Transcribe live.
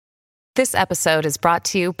This episode is brought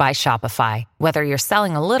to you by Shopify. Whether you're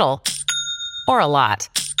selling a little or a lot,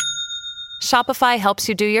 Shopify helps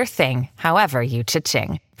you do your thing, however you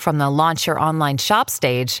cha-ching. From the launch your online shop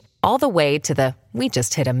stage, all the way to the we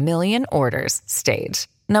just hit 1 million orders stage.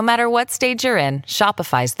 No matter what stage you're in,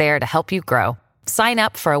 Shopify's there to help you grow. Sign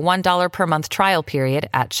up for a $1 per month trial period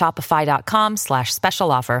at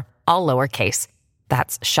shopify.com/special offer, all lowercase.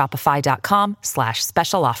 That's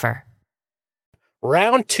shopify.com/special offer.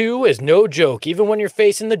 Round 2 is no joke, even when you're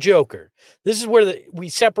facing the Joker. This is where we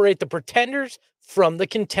separate the pretenders from the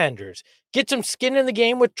contenders. Get some skin in the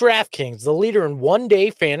game with DraftKings, the leader in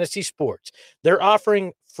one-day fantasy sports. They're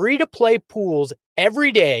offering free-to-play pools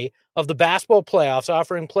every day of the basketball playoffs,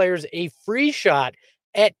 offering players a free shot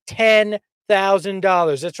at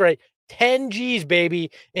 $10,000. That's right, 10 G's,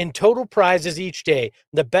 baby, in total prizes each day.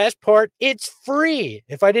 The best part, it's free.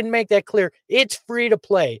 If I didn't make that clear, it's free to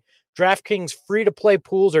play. DraftKings free-to-play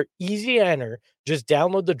pools are easy to enter. Just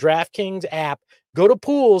download the DraftKings app, go to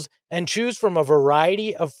pools, and choose from a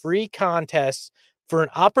variety of free contests for an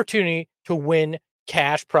opportunity to win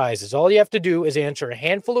cash prizes. All you have to do is answer a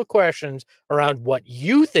handful of questions around what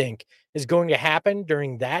you think is going to happen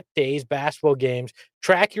during that day's basketball games.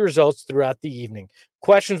 Track your results throughout the evening.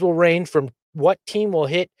 Questions will range from what team will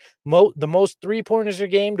hit the most three-pointers a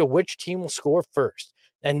game to which team will score first.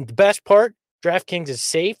 And the best part, DraftKings is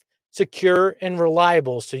safe, secure, and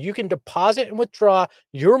reliable, so you can deposit and withdraw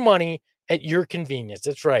your money at your convenience.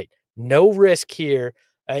 That's right. No risk here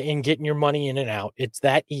in getting your money in and out. It's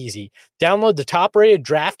that easy. Download the top-rated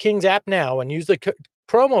DraftKings app now and use the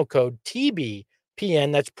promo code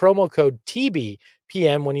TBPN. That's promo code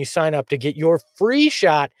TBPN when you sign up to get your free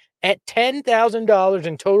shot at $10,000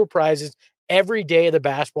 in total prizes every day of the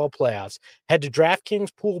basketball playoffs. Head to DraftKings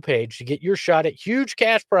pool page to get your shot at huge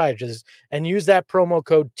cash prizes and use that promo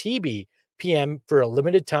code TBPM for a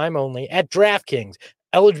limited time only at DraftKings.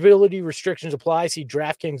 Eligibility restrictions apply. See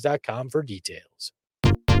DraftKings.com for details.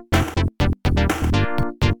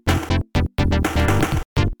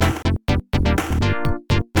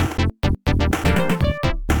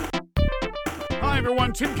 Hi,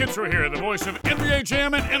 everyone. Tim Kitzrow here, the voice of NBA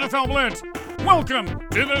Jam and NFL Blitz. Welcome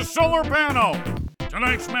to the Solar Panel.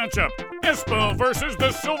 Tonight's matchup, Espo versus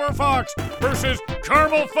the Silver Fox versus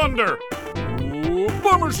Carmel Thunder. Ooh,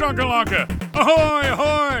 Boomer Shakalaka. Ahoy,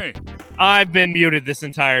 ahoy. I've been muted this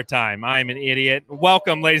entire time. I'm an idiot.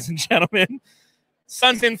 Welcome, ladies and gentlemen.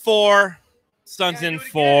 Suns in 4. Suns in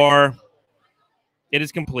 4. It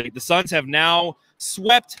is complete. The Suns have now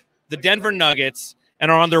swept the Denver Nuggets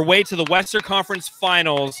and are on their way to the Western Conference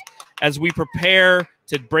Finals as we prepare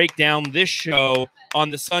to break down this show on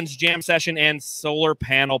the Suns Jam Session and Solar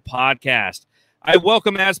Panel podcast. I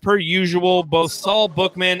welcome, as per usual, both Saul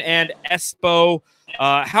Bookman and Espo.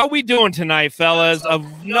 How we doing tonight, fellas?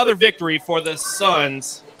 Another victory for the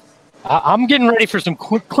Suns. I'm getting ready for some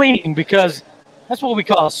quick cleaning because that's what we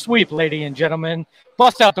call a sweep, ladies and gentlemen.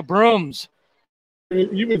 Bust out the brooms.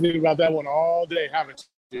 You've been thinking about that one all day, haven't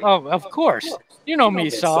you? Oh, of course. You know me,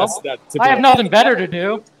 Saul. I have nothing better to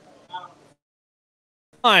do.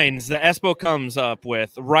 Lines that Espo comes up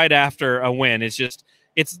with right after a win is just,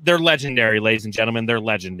 they're legendary, ladies and gentlemen. They're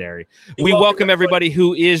legendary. We welcome everybody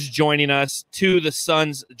who is joining us to the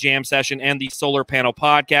Suns Jam Session and the Solar Panel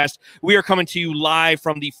podcast. We are coming to you live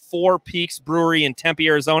from the Four Peaks Brewery in Tempe,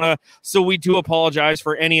 Arizona. So we do apologize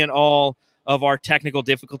for any and all of our technical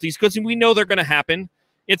difficulties because we know they're going to happen.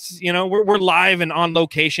 It's, we're live and on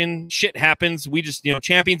location. Shit happens. We just,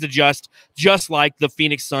 champions adjust, just like the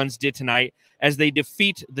Phoenix Suns did tonight as they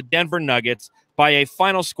defeat the Denver Nuggets by a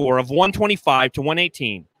final score of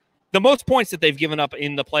 125-118. The most points that they've given up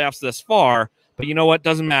in the playoffs thus far, but you know what?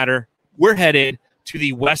 Doesn't matter. We're headed to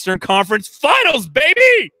the Western Conference Finals,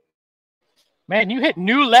 baby! Man, you hit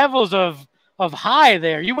new levels of high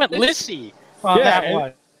there. You went Lissy on that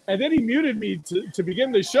one. And then he muted me to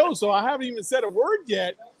begin the show, so I haven't even said a word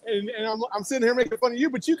yet. And I'm sitting here making fun of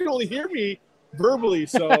you, but you can only hear me verbally.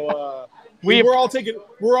 So we're all taking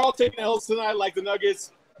L's tonight, like the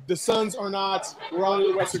Nuggets. The Suns are not. We're on to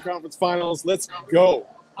the Western Conference Finals. Let's go.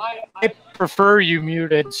 I prefer you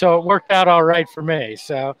muted, so it worked out all right for me.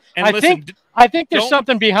 So and I think there's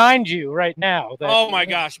something behind you right now. Oh my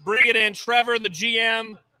gosh! Bring it in, Trevor, the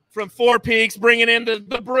GM from Four Peaks, bringing in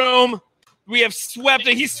the broom. We have swept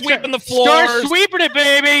it. He's sweeping the floors. Start sweeping it,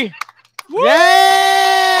 baby. Woo!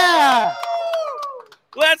 Yeah.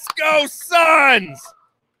 Let's go, Suns.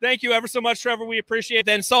 Thank you ever so much, Trevor. We appreciate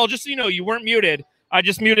that. And Saul, just so you know, you weren't muted. I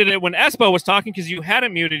just muted it when Espo was talking because you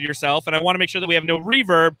hadn't muted yourself, and I want to make sure that we have no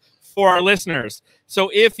reverb for our listeners. So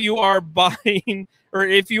if you are buying or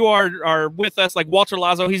if you are with us, like Walter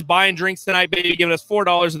Lazo, he's buying drinks tonight, baby, giving us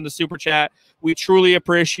 $4 in the super chat. We truly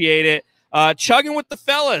appreciate it. Chugging with the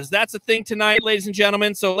fellas, that's a thing tonight, ladies and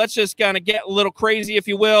gentlemen. So let's just kind of get a little crazy, if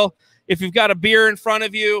you will. If you've got a beer in front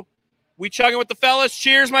of you, we chugging with the fellas.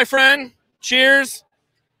 Cheers, my friend. Cheers.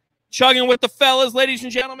 Chugging with the fellas, ladies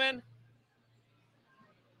and gentlemen.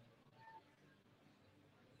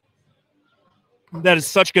 That is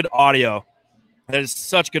such good audio. That is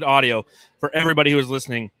such good audio for everybody who is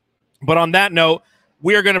listening. But on that note,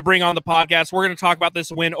 we are going to bring on the podcast. We're going to talk about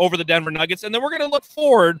this win over the Denver Nuggets, and then we're going to look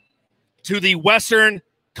forward to the Western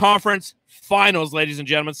Conference Finals, ladies and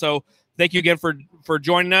gentlemen. So thank you again for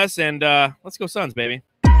joining us, and let's go Suns, baby.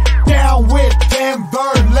 Down with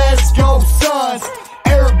Denver, let's go Suns.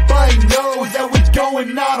 Everybody knows that we're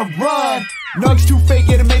going on a run. Nugs too fake,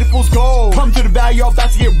 yeah, made it fool's gold. Come to the valley, y'all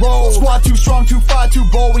about to get rolled. Squad too strong, too far, too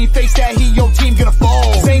bold. When you face that heat, your team gonna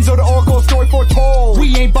fold. Saints are the oracle, story foretold.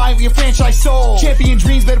 We ain't buying, we a franchise soul. Champion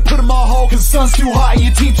dreams, better put them on hold. Cause the sun's too hot,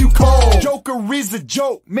 your team too cold. Joker is a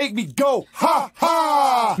joke, make me go, ha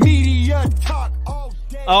ha. Media talk all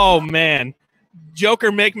day. Oh, man.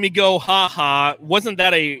 Joker make me go, ha ha. Wasn't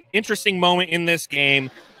that a interesting moment in this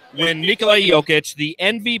game? When Nikola Jokic, the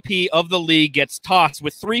MVP of the league, gets tossed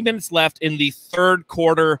with 3 minutes left in the third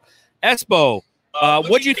quarter. Espo,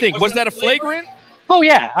 what do you think? Was that a flagrant? Oh,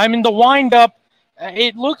 yeah. I mean, the wind-up,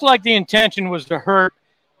 it looked like the intention was to hurt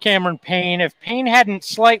Cameron Payne. If Payne hadn't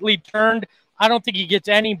slightly turned, I don't think he gets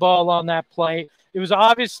any ball on that play. It was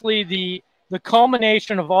obviously the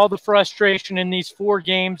culmination of all the frustration in these 4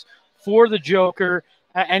 games for the Joker,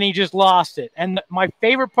 and he just lost it. And my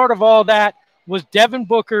favorite part of all that was Devin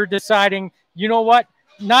Booker deciding, you know what,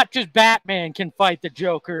 not just Batman can fight the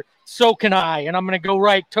Joker, so can I, and I'm going to go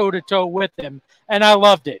right toe-to-toe with him, and I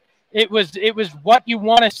loved it. It was what you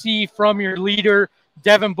want to see from your leader,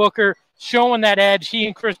 Devin Booker, showing that edge. He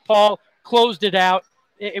and Chris Paul closed it out.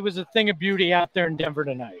 It was a thing of beauty out there in Denver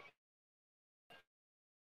tonight.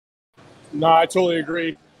 No, I totally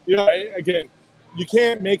agree. You know, again, you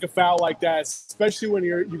can't make a foul like that, especially when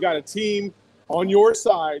you got a team on your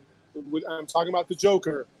side. I'm talking about the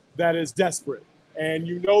Joker that is desperate, and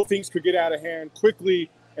you know things could get out of hand quickly.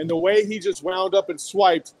 And the way he just wound up and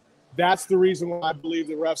swiped, that's the reason why I believe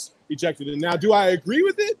the refs ejected him. Now, do I agree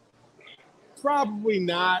with it? Probably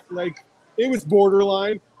not. Like, it was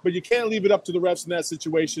borderline, but you can't leave it up to the refs in that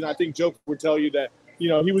situation. I think Joker would tell you that, you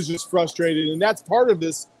know, he was just frustrated, and that's part of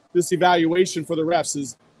this evaluation for the refs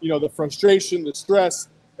is, you know, the frustration, the stress,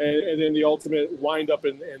 and then the ultimate wind up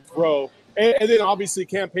and throw. And then obviously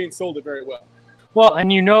Cam Payne sold it very well. Well,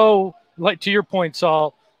 and you know, like to your point,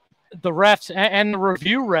 Saul, the refs and the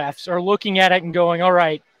review refs are looking at it and going, all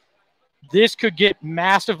right, this could get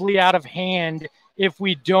massively out of hand if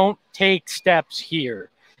we don't take steps here.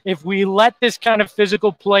 If we let this kind of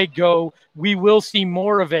physical play go, we will see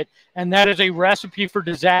more of it. And that is a recipe for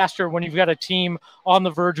disaster when you've got a team on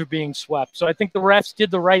the verge of being swept. So I think the refs did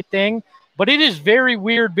the right thing, but it is very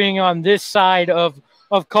weird being on this side of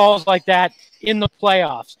calls like that in the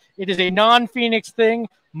playoffs. It is a non-Phoenix thing.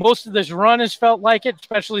 Most of this run has felt like it,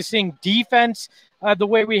 especially seeing defense the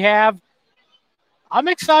way we have. I'm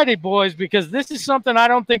excited, boys, because this is something I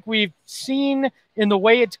don't think we've seen in the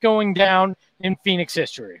way it's going down in Phoenix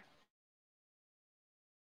history.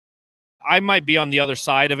 I might be on the other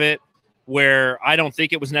side of it, where I don't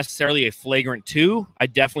think it was necessarily a flagrant 2. I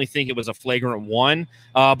definitely think it was a flagrant 1.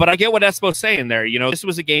 But I get what Espo's saying there. You know, this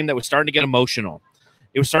was a game that was starting to get emotional.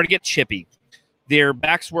 It was starting to get chippy. Their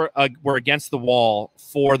backs were against the wall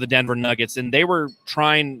for the Denver Nuggets, and they were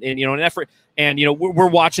trying, in an effort. And we're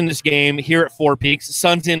watching this game here at Four Peaks.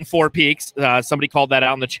 Suns in Four Peaks. Somebody called that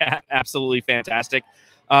out in the chat. Absolutely fantastic.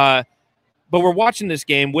 But we're watching this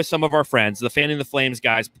game with some of our friends, the Fanning the Flames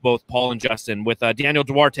guys, both Paul and Justin, with Daniel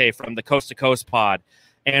Duarte from the Coast to Coast pod,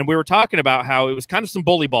 and we were talking about how it was kind of some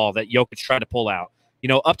bully ball that Jokic tried to pull out.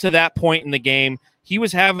 Up to that point in the game, he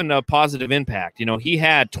was having a positive impact. He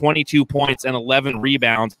had 22 points and 11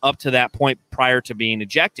 rebounds up to that point prior to being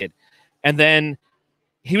ejected. And then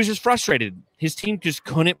he was just frustrated. His team just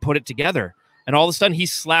couldn't put it together. And all of a sudden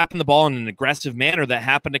he's slapping the ball in an aggressive manner that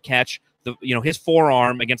happened to catch his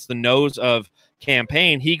forearm against the nose of Cam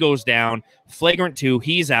Payne. He goes down, flagrant 2,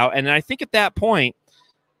 he's out. And I think at that point,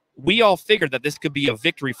 we all figured that this could be a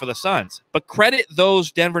victory for the Suns. But credit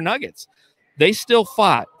those Denver Nuggets. They still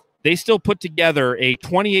fought. They still put together a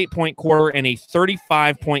 28-point quarter and a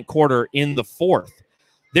 35-point quarter in the fourth.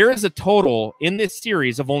 There is a total in this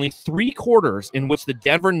series of only 3 quarters in which the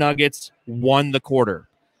Denver Nuggets won the quarter.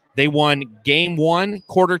 They won game 1,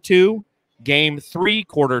 quarter 2, game 3,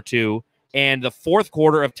 quarter 2, and the fourth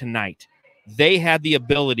quarter of tonight. They had the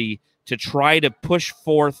ability to try to push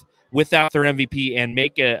forth without their MVP and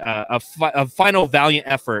make a final valiant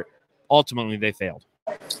effort. Ultimately, they failed.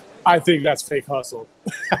 I think that's fake hustle.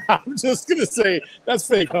 I'm just going to say that's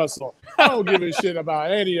fake hustle. I don't give a shit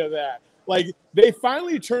about any of that. Like, they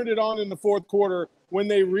finally turned it on in the fourth quarter when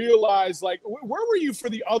they realized, like, where were you for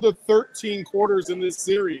the other 13 quarters in this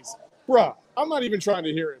series? Bruh, I'm not even trying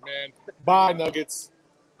to hear it, man. Bye, Nuggets.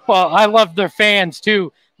 Well, I love their fans,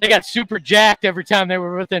 too. They got super jacked every time they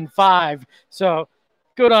were within 5. So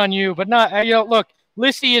good on you. But not, look,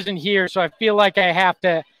 Lissy isn't here, so I feel like I have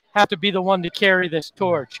to be the one to carry this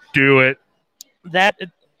torch. Do it. That,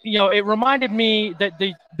 it reminded me that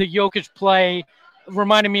the Jokic play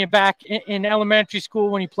reminded me of back in elementary school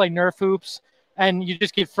when you play Nerf hoops and you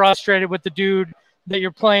just get frustrated with the dude that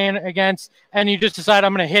you're playing against and you just decide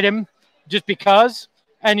I'm going to hit him just because,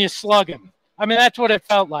 and you slug him. I mean, that's what it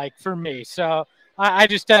felt like for me. So I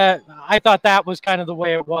thought that was kind of the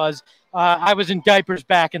way it was. I was in diapers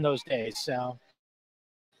back in those days. So.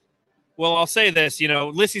 Well, I'll say this,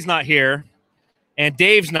 Lissy's not here and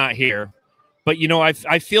Dave's not here, but,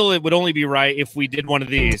 I feel it would only be right if we did one of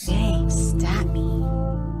these. Dave, stat me.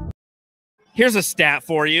 Here's a stat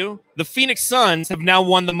for you. The Phoenix Suns have now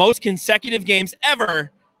won the most consecutive games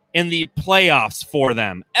ever in the playoffs for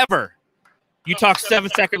them. Ever. You talk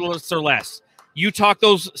 7 seconds or less. You talk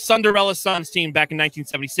those Cinderella Suns team back in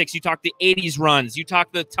 1976. You talk the 80s runs. You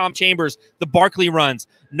talk the Tom Chambers, the Barkley runs.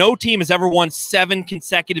 No team has ever won 7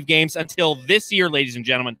 consecutive games until this year, ladies and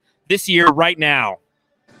gentlemen. This year, right now.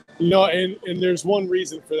 And there's one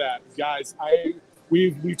reason for that, guys.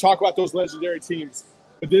 We talk about those legendary teams,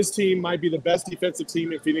 but this team might be the best defensive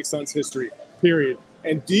team in Phoenix Suns history, period.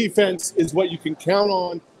 And defense is what you can count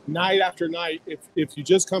on night after night if you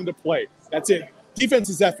just come to play. That's it. Defense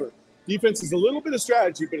is effort. Defense is a little bit of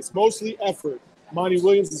strategy, but it's mostly effort. Monty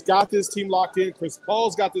Williams has got this team locked in. Chris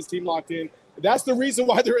Paul's got this team locked in. That's the reason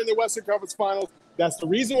why they're in the Western Conference Finals. That's the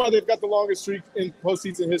reason why they've got the longest streak in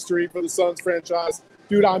postseason history for the Suns franchise.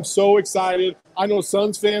 Dude, I'm so excited. I know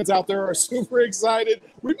Suns fans out there are super excited.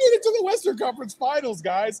 We made it to the Western Conference Finals,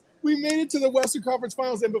 guys. We made it to the Western Conference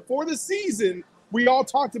Finals. And before the season, we all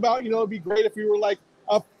talked about, it'd be great if we were like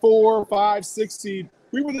a 4, 5, 6 seed.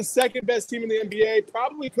 We were the second best team in the NBA.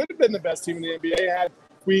 Probably could have been the best team in the NBA had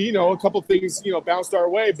we, a couple things, bounced our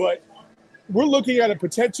way. But we're looking at a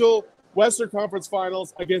potential Western Conference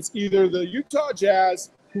Finals against either the Utah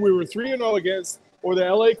Jazz, who we were 3-0 against, or the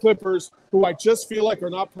LA Clippers, who I just feel like are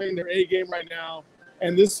not playing their A game right now.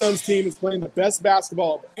 And this Suns team is playing the best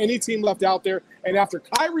basketball of any team left out there. And after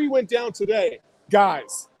Kyrie went down today,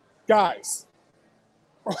 guys,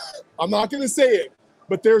 I'm not going to say it,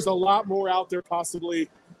 but there's a lot more out there possibly.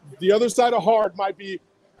 The other side of hard might be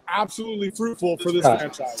absolutely fruitful for this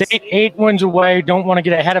franchise. 8 wins away. Don't want to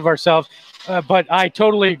get ahead of ourselves, but I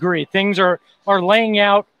totally agree. Things are laying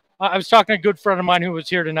out. I was talking to a good friend of mine who was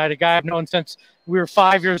here tonight, a guy I've known since we were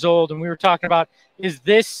 5 years old, and we were talking about, is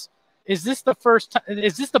this the first time?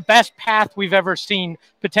 Is this the best path we've ever seen?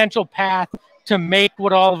 Potential path to make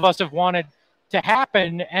what all of us have wanted to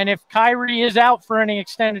happen. And if Kyrie is out for any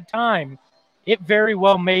extended time, it very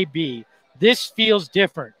well may be. This feels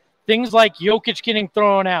different. Things like Jokic getting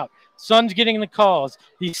thrown out, Suns getting the calls,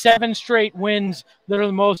 the 7 straight wins that are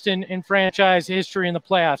the most in franchise history in the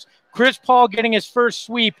playoffs, Chris Paul getting his first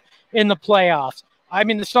sweep in the playoffs. I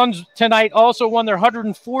mean, the Suns tonight also won their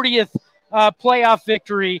 140th playoff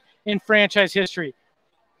victory in franchise history.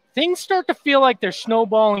 Things start to feel like they're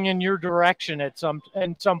snowballing in your direction at some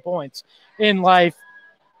points in life,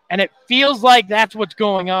 and it feels like that's what's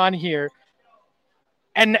going on here.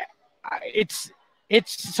 And it's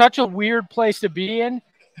such a weird place to be in,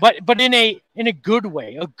 but in a good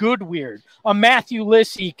way, a good weird, a Matthew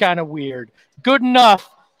Lissy kind of weird, good enough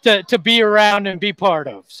to be around and be part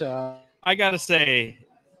of. So I gotta say,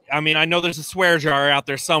 I mean, I know there's a swear jar out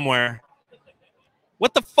there somewhere.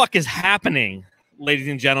 What the fuck is happening, ladies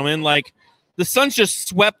and gentlemen? Like, the Suns just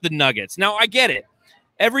swept the Nuggets. Now, I get it.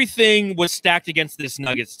 Everything was stacked against this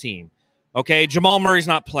Nuggets team. Okay, Jamal Murray's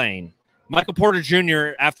not playing. Michael Porter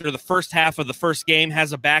Jr., after the first half of the first game,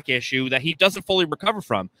 has a back issue that he doesn't fully recover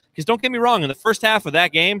from. Because don't get me wrong, in the first half of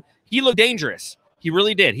that game, he looked dangerous. He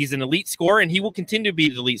really did. He's an elite scorer, and he will continue to be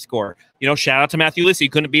the elite scorer. Shout out to Matthew Lissy. He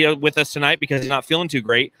couldn't be with us tonight because he's not feeling too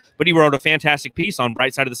great, but he wrote a fantastic piece on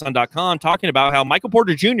BrightSideOfTheSun.com talking about how Michael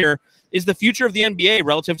Porter Jr. is the future of the NBA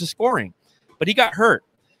relative to scoring. But he got hurt,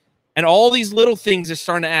 and all these little things are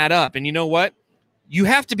starting to add up. And you know what? You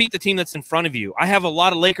have to beat the team that's in front of you. I have a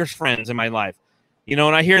lot of Lakers friends in my life. You know,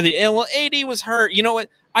 and I hear AD was hurt. You know what?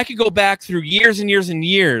 I could go back through years and years and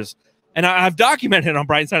years, and I've documented on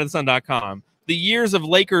BrightsideOfTheSun.com the years of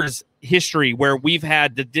Lakers history where we've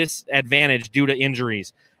had the disadvantage due to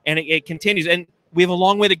injuries, and it continues. And we have a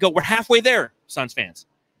long way to go. We're halfway there, Suns fans.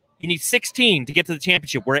 You need 16 to get to the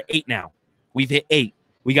championship. We're at 8 now. We've hit 8.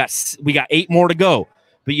 We got 8 more to go.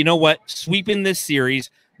 But you know what? Sweeping this series,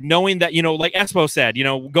 knowing that, you know, like Espo said, you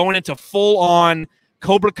know, going into full-on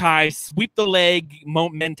Cobra Kai, sweep the leg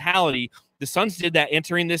mentality. The Suns did that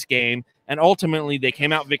entering this game, and ultimately they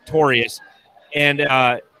came out victorious. And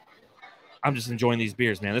I'm just enjoying these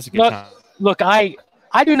beers, man. This is a good time. Look, I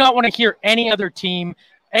do not want to hear any other team,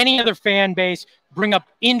 any other fan base bring up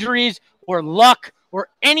injuries or luck or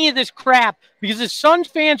any of this crap, because as Suns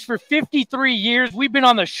fans for 53 years, we've been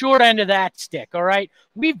on the short end of that stick, all right?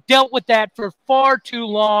 We've dealt with that for far too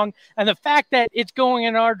long, and the fact that it's going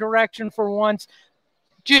in our direction for once,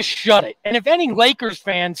 just shut it. And if any Lakers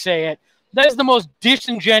fans say it, that is the most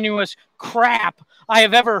disingenuous crap I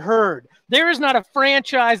have ever heard. There is not a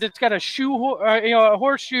franchise that's got a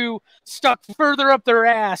horseshoe stuck further up their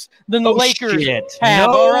ass than the Lakers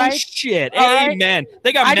have. No all right? shit. All Amen. Right?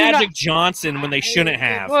 They got Magic Johnson when they shouldn't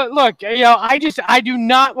have. Look, you know, I do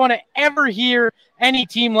not want to ever hear any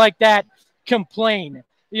team like that complain.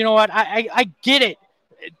 You know what? I get it.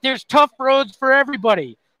 There's tough roads for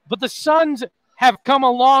everybody, but the Suns have come a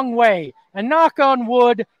long way, and knock on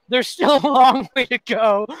wood, there's still a long way to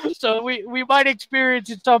go. So we might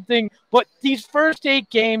experience something, but these first 8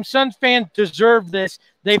 games, Suns fans deserve this.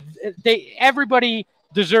 Everybody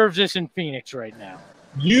deserves this in Phoenix right now.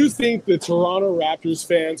 You think the Toronto Raptors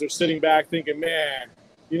fans are sitting back thinking, man,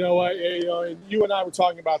 you know what? You and I were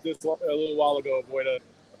talking about this a little while ago, Voida,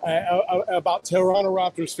 about Toronto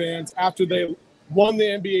Raptors fans after they won the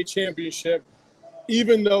NBA championship,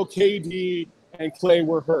 even though KD and Clay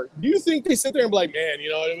were hurt. Do you think they sit there and be like, man, you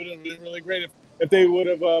know, it would have been really great if they would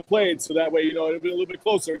have played so that way, you know, it would have been a little bit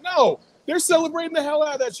closer? No, they're celebrating the hell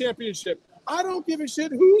out of that championship. I don't give a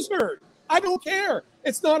shit who's hurt. I don't care.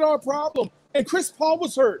 It's not our problem. And Chris Paul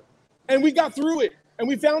was hurt, and we got through it, and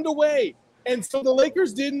we found a way. And so the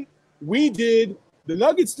Lakers didn't. We did. The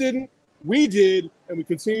Nuggets didn't. We did, and we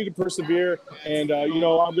continue to persevere. And, you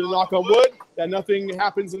know, I'm going to knock on wood that nothing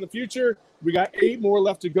happens in the future. We got 8 more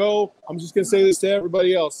left to go. I'm just going to say this to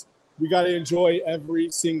everybody else. We got to enjoy every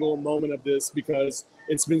single moment of this because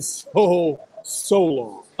it's been so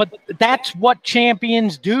long. But that's what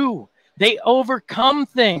champions do. They overcome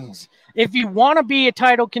things. If you want to be a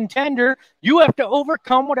title contender, you have to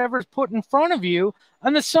overcome whatever's put in front of you,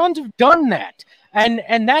 and the Suns have done that.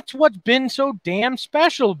 And that's what's been so damn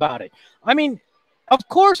special about it. I mean, of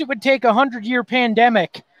course it would take a 100-year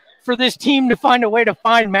pandemic for this team to find a way to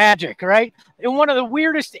find magic, right? In one of the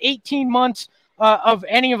weirdest 18 months of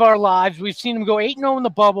any of our lives, we've seen them go 8-0 in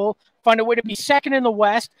the bubble, find a way to be second in the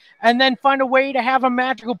West, and then find a way to have a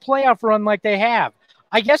magical playoff run like they have.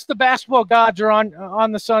 I guess the basketball gods are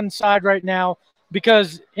on the Suns' side right now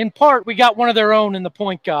because, in part, we got one of their own in the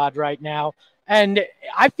point guard right now, and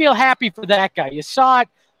I feel happy for that guy. You saw it.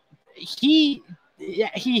 He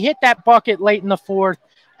hit that bucket late in the fourth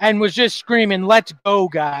and was just screaming, let's go,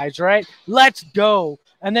 guys, right? Let's go.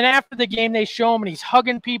 And then after the game, they show him, and he's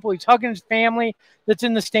hugging people. He's hugging his family that's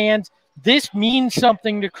in the stands. This means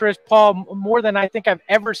something to Chris Paul more than I think I've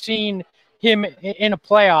ever seen him in a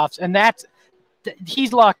playoffs, and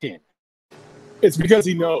he's locked in. It's because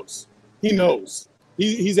he knows. He knows.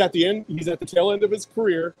 He's at the end. He's at the tail end of his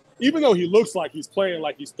career, even though he looks like he's playing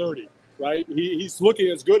like he's 30, right? He's looking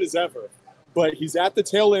as good as ever. But he's at the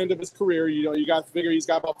tail end of his career. You know, you got to figure he's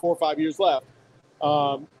got about 4 or 5 years left.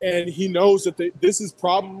 And he knows that this is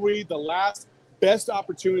probably the last best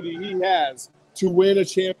opportunity he has to win a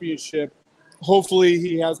championship. Hopefully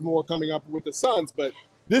he has more coming up with the Suns, but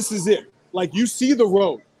this is it. Like, you see the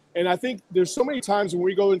road. And I think there's so many times when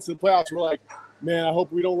we go into the playoffs, we're like, man, I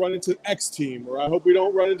hope we don't run into X team, or I hope we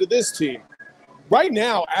don't run into this team. Right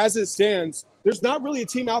now, as it stands, there's not really a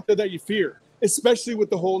team out there that you fear, especially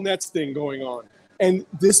with the whole Nets thing going on. And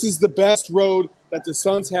this is the best road that the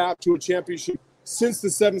Suns have to a championship since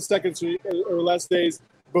the 7 seconds or less days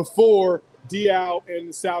before Diaw and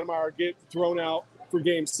Stoudemire get thrown out for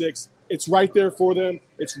Game 6. It's right there for them.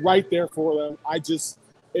 It's right there for them.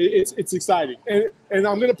 It's exciting. And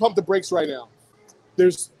I'm going to pump the brakes right now.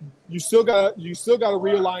 You still got to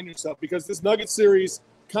realign yourself because this Nuggets series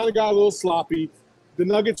kind of got a little sloppy. The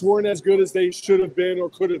Nuggets weren't as good as they should have been or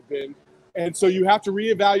could have been. And so you have to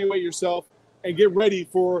reevaluate yourself and get ready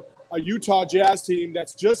for a Utah Jazz team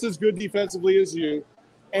that's just as good defensively as you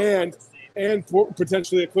and for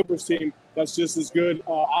potentially a Clippers team that's just as good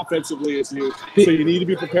offensively as you. So you need to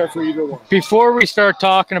be prepared for either one. Before we start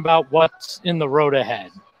talking about what's in the road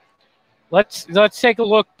ahead, let's take a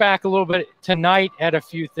look back a little bit tonight at a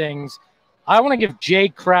few things. I want to give Jay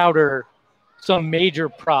Crowder some major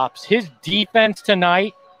props. His defense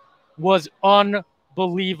tonight was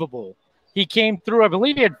unbelievable. He came through, I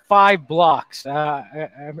believe he had 5 blocks. I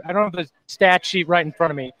don't have the stat sheet right in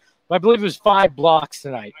front of me, but I believe it was 5 blocks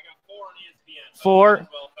tonight. I got 4 on ESPN. 4?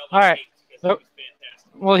 All right.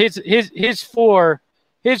 Well, his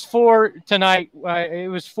four tonight, it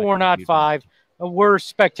was 4, not 5, were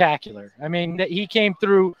spectacular. I mean, he came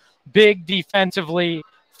through big defensively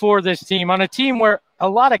for this team on a team where a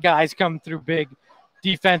lot of guys come through big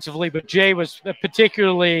defensively, but Jay was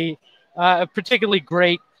particularly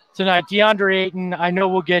great tonight. DeAndre Ayton, I know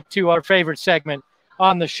we'll get to our favorite segment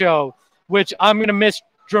on the show, which I'm going to miss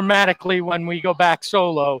dramatically when we go back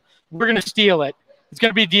solo. We're going to steal it. It's going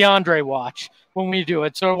to be DeAndre watch when we do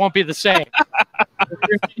it, so it won't be the same.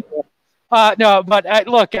 No, but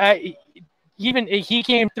look, even he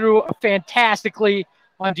came through fantastically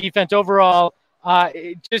on defense overall.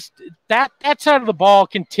 Just that side of the ball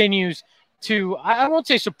continues to, I won't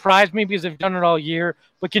say surprise me because they've done it all year,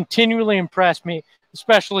 but continually impress me,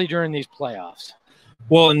 especially during these playoffs.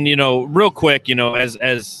 Well, and, real quick,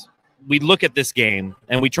 as we look at this game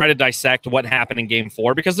and we try to dissect what happened in game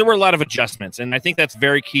 4, because there were a lot of adjustments. And I think that's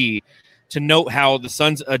very key to note how the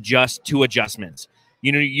Suns adjust to adjustments.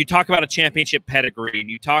 You talk about a championship pedigree and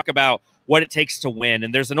you talk about what it takes to win.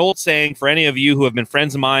 And there's an old saying for any of you who have been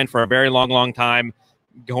friends of mine for a very long, long time,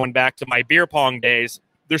 going back to my beer pong days.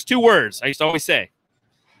 There's 2 words I used to always say: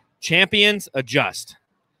 champions adjust.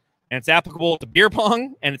 And it's applicable to beer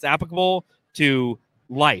pong, and it's applicable to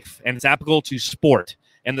life, and it's applicable to sport.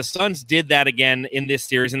 And the Suns did that again in this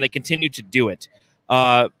series, and they continue to do it.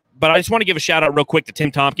 But I just want to give a shout-out real quick to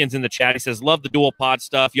Tim Tompkins in the chat. He says, love the dual pod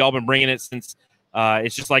stuff. Y'all been bringing it since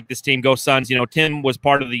it's just like this team. Go Suns. Tim was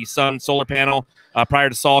part of the Sun solar panel prior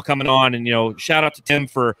to Saul coming on. And, shout out to Tim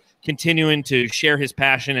for continuing to share his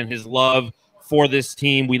passion and his love for this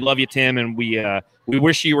team. We love you, Tim, and we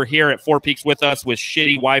wish you were here at Four Peaks with us with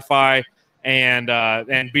shitty Wi-Fi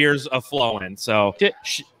and beers a-flowing. So,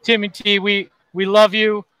 Timmy T, we love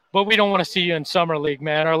you, but we don't want to see you in Summer League,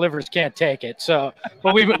 man. Our livers can't take it. So,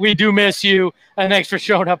 but we do miss you, and thanks for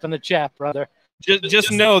showing up in the chat, brother.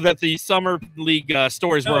 Just know that the Summer League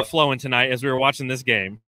stories were flowing tonight as we were watching this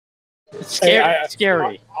game. It's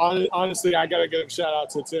scary. Honestly, I got to give a shout out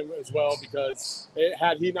to Tim as well, because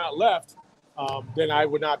had he not left, then I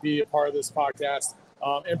would not be a part of this podcast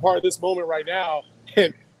and part of this moment right now.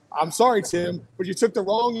 And I'm sorry, Tim, but you took the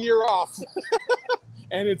wrong year off.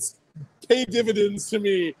 And it's paid dividends to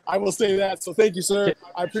me. I will say that. So thank you, sir.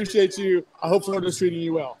 I appreciate you. I hope Florida's treating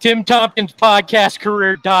you well. Tim Tompkins' podcast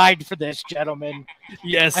career died for this, gentleman.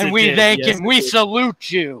 Yes, and we thank him. We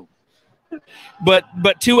salute you. But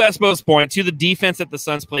to Espo's point, to the defense that the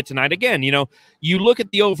Suns played tonight, again, you look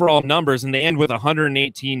at the overall numbers and they end with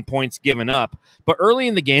 118 points given up. But early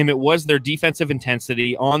in the game, it was their defensive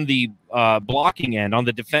intensity on the blocking end, on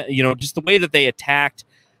the defense, just the way that they attacked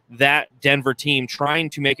that Denver team, trying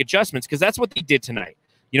to make adjustments, because that's what they did tonight.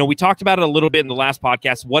 We talked about it a little bit in the last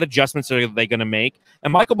podcast. What adjustments are they going to make?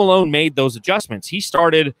 And Michael Malone made those adjustments. He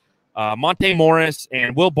started Monte Morris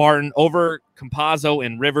and Will Barton over Campazzo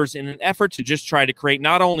and Rivers in an effort to just try to create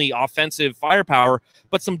not only offensive firepower,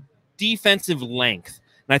 but some defensive length.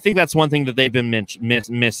 And I think that's one thing that they've been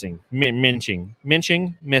missing.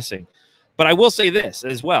 But I will say this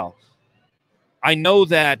as well. I know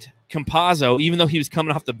that Campazzo, even though he was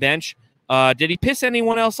coming off the bench, did he piss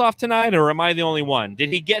anyone else off tonight, or am I the only one?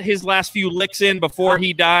 Did he get his last few licks in before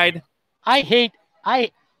he died? I hate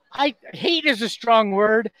is a strong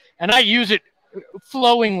word, and I use it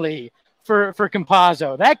flowingly for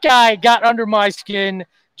Campazzo. That guy got under my skin,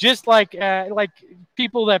 just like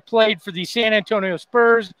people that played for the San Antonio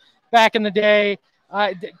Spurs back in the day.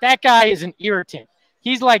 That guy is an irritant.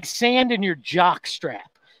 He's like sand in your jock strap.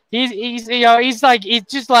 He's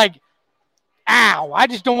just like, ow, I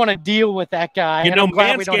just don't want to deal with that guy.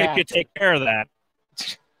 Manscaped could take care of that.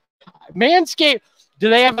 Manscaped, do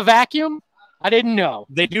they have a vacuum? I didn't know.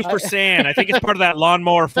 They do for sand. I think it's part of that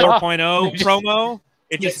Lawnmower 4.0 promo.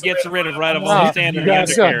 It just gets rid of all the sand in the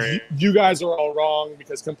undercarriage. You guys are all wrong,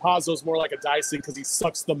 because Campazzo's more like a Dyson because he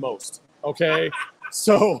sucks the most. Okay?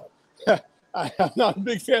 So I'm not a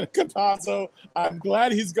big fan of Campazzo. I'm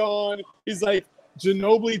glad he's gone. He's like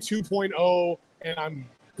Ginobili 2.0, and I'm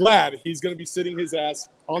glad he's going to be sitting his ass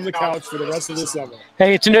on the couch for the rest of the summer.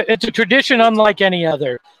 Hey, it's a tradition unlike any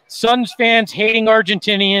other. Suns fans hating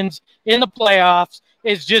Argentinians in the playoffs,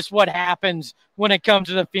 is just what happens when it comes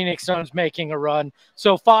to the Phoenix Suns making a run.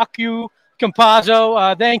 So fuck you,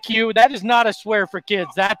 Campazzo. Thank you. That is not a swear for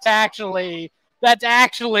kids. That's actually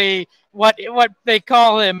what they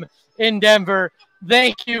call him in Denver.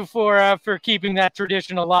 Thank you for keeping that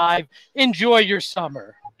tradition alive. Enjoy your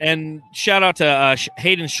summer. And shout out to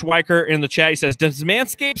Hayden Schweiker in the chat. He says, does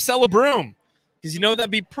Manscaped sell a broom? Because that'd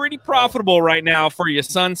be pretty profitable right now for you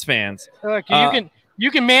Suns fans. Look, you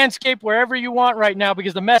can manscape wherever you want right now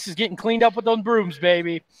because the mess is getting cleaned up with those brooms,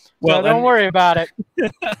 baby. So don't worry about it.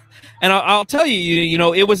 And I'll tell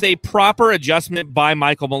you, it was a proper adjustment by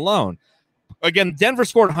Michael Malone. Again, Denver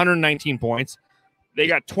scored 119 points. They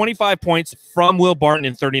got 25 points from Will Barton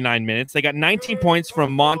in 39 minutes. They got 19 points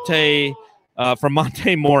from Monte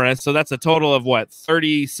Morris. So that's a total of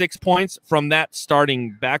 36 points from that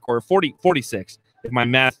starting back, or 46, if my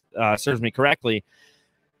math serves me correctly.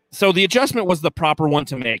 So the adjustment was the proper one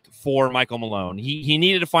to make for Michael Malone. He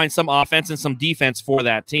needed to find some offense and some defense for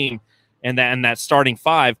that team and that starting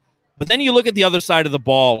five. But then you look at the other side of the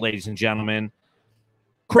ball, ladies and gentlemen.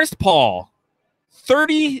 Chris Paul,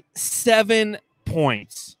 37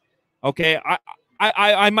 points. Okay,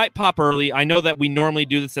 I might pop early. I know that we normally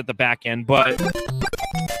do this at the back end, but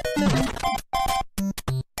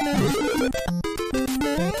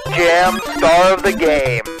Jam star of the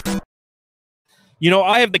game.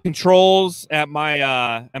 I have the controls at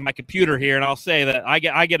my computer here, and I'll say that I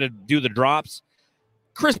get to do the drops.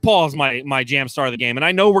 Chris Paul is my jam star of the game, and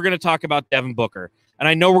I know we're going to talk about Devin Booker, and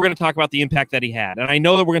I know we're going to talk about the impact that he had, and I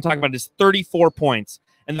know that we're going to talk about his 34 points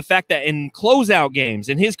and the fact that in closeout games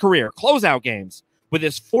in his career, with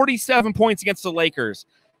his 47 points against the Lakers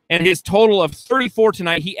and his total of 34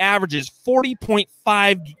 tonight, he averages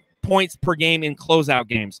 40.5 points per game in closeout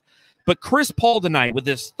games. But Chris Paul tonight with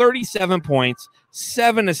his 37 points,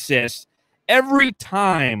 7 assists, every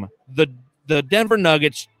time the Denver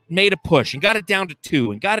Nuggets made a push and got it down to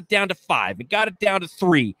 2 and got it down to 5 and got it down to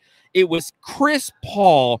 3, it was Chris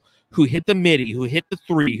Paul who hit the midi, who hit the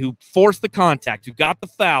 3, who forced the contact, who got the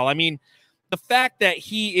foul. I mean, the fact that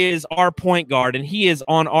he is our point guard and he is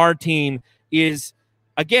on our team is,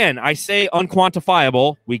 again, I say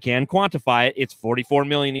unquantifiable. We can quantify it. It's $44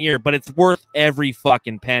 million a year, but it's worth every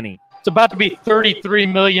fucking penny. It's about to be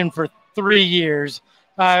 $33 million for 3 years.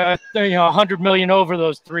 $100 million over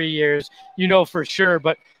those 3 years, for sure.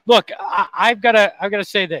 But look, I've got to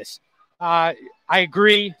say this. I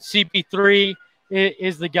agree. CP3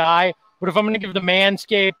 is the guy. But if I'm going to give the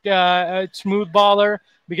Manscaped smooth baller,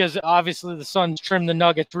 because obviously the Suns trimmed the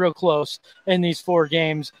Nuggets real close in these 4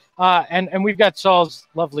 games, and we've got Saul's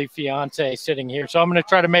lovely fiance sitting here, so I'm going to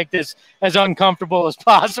try to make this as uncomfortable as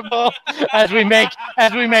possible as we make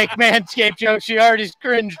Manscaped jokes. She already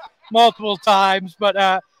cringed multiple times, but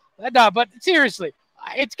but seriously,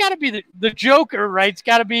 it's got to be the Joker, right? It's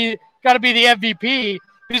got to be the MVP,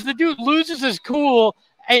 because the dude loses his cool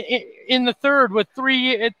in the third with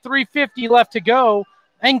 3:50 left to go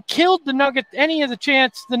and killed the Nuggets any of the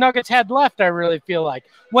chance the Nuggets had left. I really feel like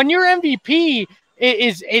when your MVP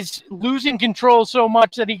is losing control so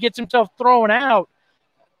much that he gets himself thrown out,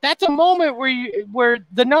 that's a moment where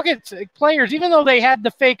the Nuggets players, even though they had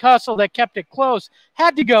the fake hustle that kept it close,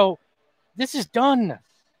 had to go, this is done.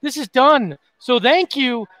 This is done. So thank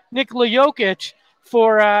you, Nikola Jokic,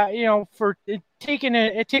 for taking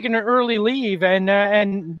an early leave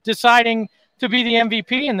and deciding to be the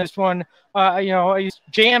MVP in this one. He's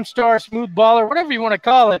jam star, smooth baller, whatever you want to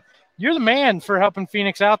call it. You're the man for helping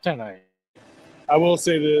Phoenix out tonight. I will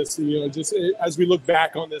say this, just as we look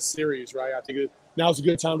back on this series, right? I think now's a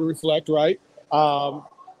good time to reflect, right?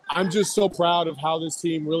 I'm just so proud of how this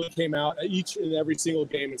team really came out each and every single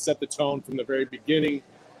game and set the tone from the very beginning.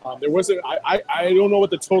 There wasn't, I don't know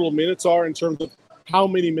what the total minutes are in terms of how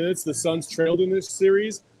many minutes the Suns trailed in this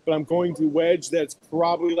series, but I'm going to wedge that's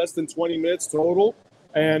probably less than 20 minutes total.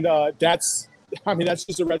 And that's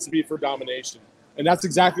just a recipe for domination. And that's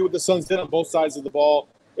exactly what the Suns did on both sides of the ball.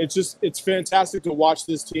 It's fantastic to watch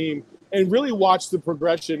this team and really watch the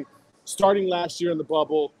progression starting last year in the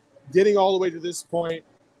bubble, getting all the way to this point,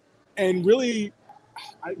 and really,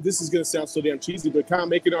 this is going to sound so damn cheesy, but kind of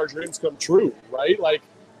making our dreams come true, right? Like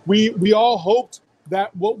we all hoped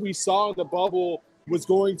that what we saw in the bubble was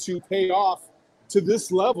going to pay off to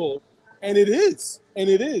this level, and it is.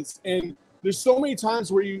 And there's so many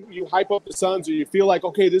times where you hype up the Suns or you feel like,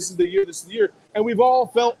 okay, this is the year, and we've all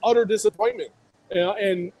felt utter disappointment.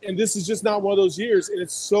 And this is just not one of those years, and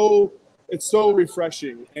it's so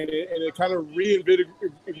refreshing, and it kind of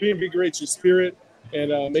reinvigorates your spirit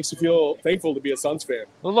and makes you feel thankful to be a Suns fan.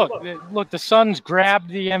 Well, look, the Suns grabbed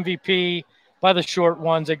the MVP by the short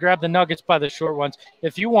ones. They grabbed the Nuggets by the short ones.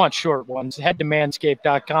 If you want short ones, head to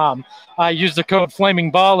manscaped.com. Use the code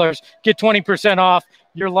FlamingBallers. Get 20% off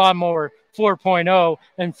your lawnmower 4.0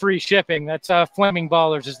 and free shipping. That's Flaming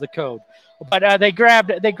Ballers is the code. But they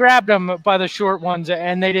grabbed them by the short ones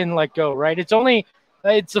and they didn't let go. Right?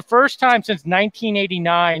 It's the first time since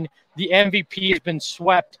 1989 the MVP has been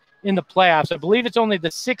swept in the playoffs. I believe it's only the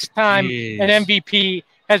 6th time an MVP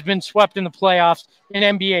has been swept in the playoffs in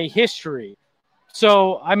NBA history.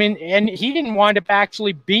 So I mean, and he didn't wind up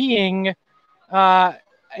actually being.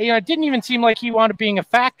 It didn't even seem like he wound up being a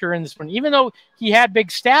factor in this one, even though he had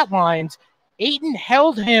big stat lines. Ayton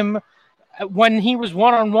held him when he was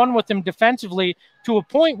one-on-one with him defensively to a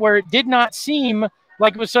point where it did not seem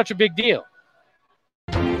like it was such a big deal.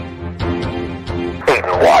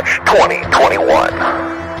 Ayton Watch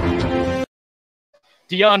 2021.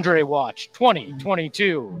 DeAndre Watch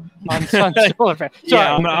 2022 on Suns Solar Fan.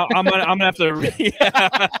 Yeah, I'm gonna have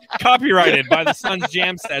to copyrighted by the Suns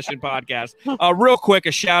Jam Session podcast. Real quick,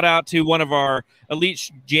 a shout out to one of our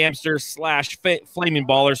elite jamsters / Flaming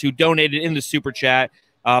Ballers who donated in the super chat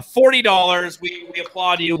 $40. We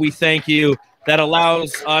applaud you. We thank you. That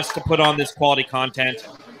allows us to put on this quality content.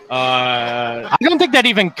 I don't think that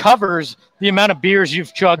even covers the amount of beers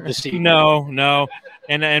you've chugged this evening. No.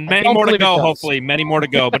 And many more to go, hopefully. Many more to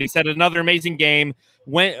go. But he said another amazing game.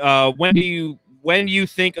 When you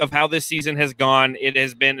think of how this season has gone, it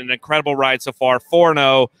has been an incredible ride so far.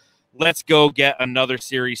 4-0. Let's go get another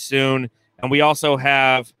series soon. And we also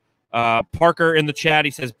have Parker in the chat.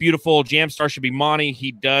 He says, beautiful. Jamstar should be Monty.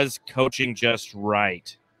 He does coaching just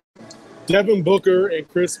right. Devin Booker and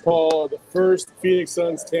Chris Paul, the first Phoenix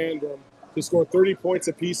Suns tandem to score 30 points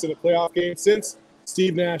apiece in a playoff game since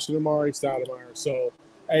Steve Nash and Amari Stoudemire. So,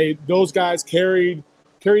 hey, those guys carried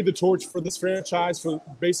the torch for this franchise for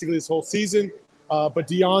basically this whole season. But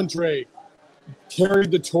DeAndre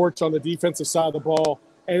carried the torch on the defensive side of the ball.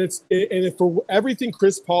 And for everything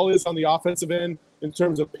Chris Paul is on the offensive end in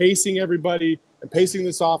terms of pacing everybody and pacing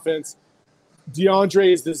this offense,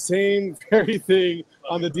 DeAndre is the same very thing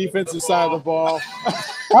on the defensive side of the ball.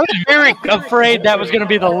 I was very afraid that was going to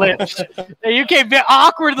be the lips. You came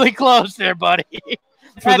awkwardly close there, buddy.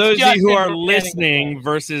 For those of you who are listening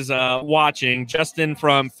versus watching, Justin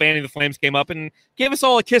from Fanning the Flames came up and gave us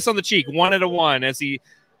all a kiss on the cheek, one at a one, as he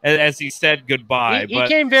said goodbye. He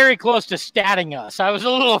came very close to statting us. I was a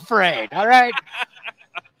little afraid. All right.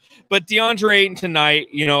 But DeAndre Ayton tonight,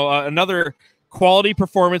 another quality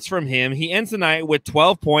performance from him. He ends the night with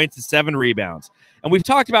 12 points and 7 rebounds. And we've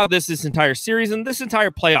talked about this entire series and this entire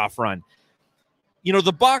playoff run.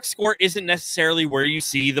 The box score isn't necessarily where you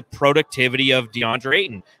see the productivity of DeAndre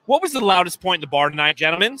Ayton. What was the loudest point in the bar tonight,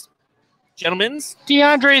 gentlemen?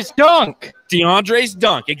 DeAndre's dunk. DeAndre's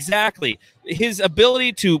dunk, exactly. His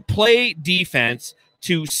ability to play defense,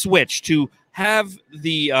 to switch, to have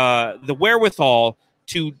the wherewithal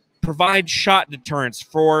to provide shot deterrence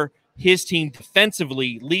for his team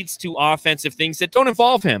defensively leads to offensive things that don't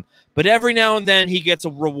involve him. But every now and then he gets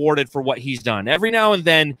rewarded for what he's done. Every now and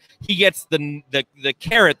then he gets the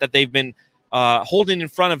carrot that they've been holding in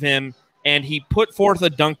front of him, and he put forth a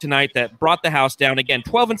dunk tonight that brought the house down. Again,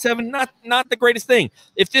 12 and 7, not the greatest thing.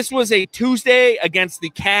 If this was a Tuesday against the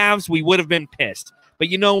Cavs, we would have been pissed. But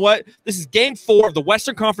you know what? This is Game 4 of the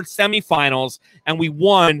Western Conference semifinals, and we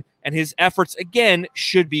won, and his efforts, again,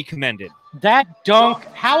 should be commended. That dunk,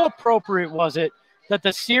 how appropriate was it that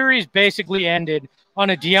the series basically ended on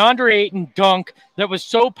a DeAndre Ayton dunk that was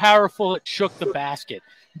so powerful it shook the basket?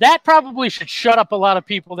 That probably should shut up a lot of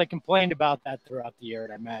people that complained about that throughout the year,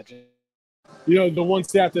 I imagine. The one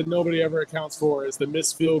stat that nobody ever accounts for is the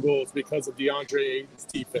missed field goals because of DeAndre Ayton's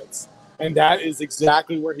defense. And that is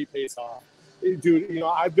exactly where he pays off. Dude,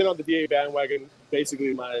 I've been on the DA bandwagon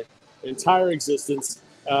basically my entire existence.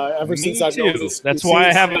 Ever since I've known this. That's why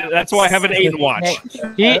I have an Ayton watch.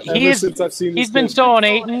 He's been so on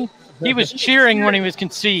Ayton. He was cheering when he was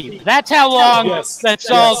conceived. That's how long that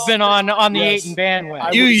Saul's been on the Ayton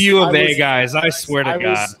bandwagon. U of A guys, I swear to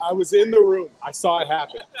God. I was in the room. I saw it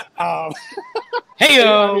happen.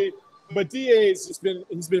 Hey-o. But DA has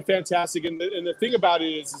he's been fantastic. And the thing about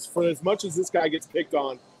it is for as much as this guy gets picked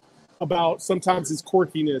on about sometimes his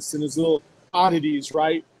quirkiness and his little oddities,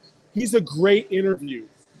 right? He's a great interview.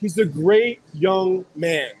 He's a great young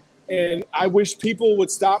man. And I wish people would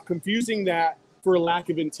stop confusing that for a lack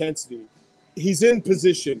of intensity. He's in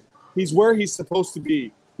position. He's where he's supposed to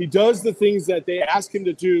be. He does the things that they ask him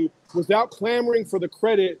to do without clamoring for the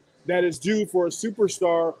credit that is due for a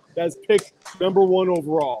superstar that's picked number 1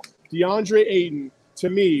 overall. DeAndre Ayton, to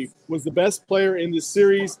me, was the best player in this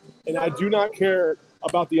series, and I do not care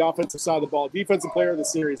about the offensive side of the ball. Defensive player of the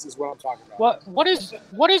series is what I'm talking about. What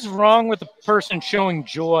is wrong with a person showing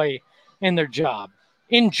joy in their job,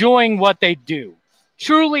 enjoying what they do,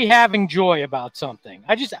 truly having joy about something?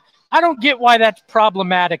 I don't get why that's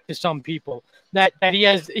problematic to some people. That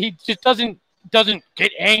he just doesn't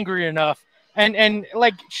get angry enough and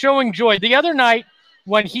like showing joy. The other night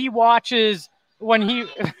when he watches when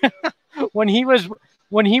he was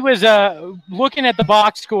looking at the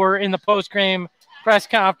box score in the post-game press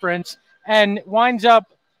conference and winds up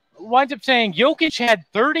saying Jokic had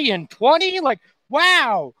 30 and 20, like,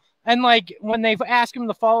 wow. And like when they ask him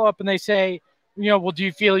the follow-up and they say, well, do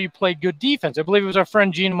you feel you played good defense? I believe it was our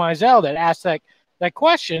friend Gina Mizell that asked that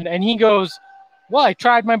question, and he goes, well, I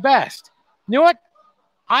tried my best. You know what?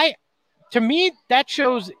 To me, that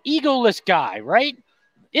shows egoless guy, right?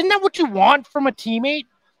 Isn't that what you want from a teammate?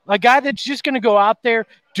 A guy that's just going to go out there,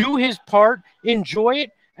 do his part, enjoy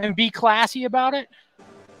it, and be classy about it?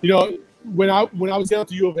 When I was down at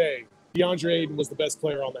the U of A, DeAndre Ayton was the best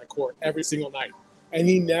player on that court every single night. And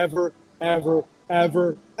he never, ever,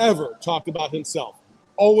 ever, ever talked about himself.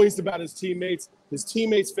 Always about his teammates. His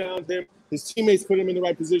teammates found him. His teammates put him in the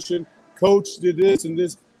right position. Coach did this and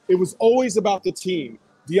this. It was always about the team.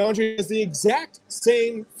 DeAndre has the exact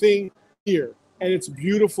same thing here. And it's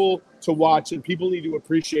beautiful to watch, and people need to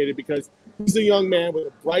appreciate it because he's a young man with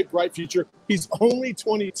a bright, bright future. He's only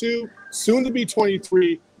 22, soon to be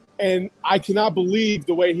 23, and I cannot believe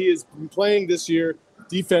the way he has been playing this year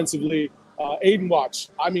defensively. Ayton watch.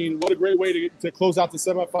 I mean, what a great way to close out the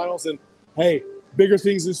semifinals. And, hey, bigger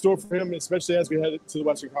things in store for him, especially as we head to the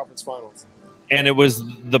Western Conference Finals. And it was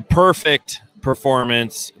the perfect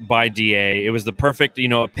performance by DA. It was the perfect,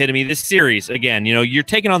 epitome. This series, again, you're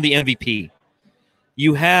taking on the MVP.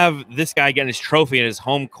 You have this guy getting his trophy in his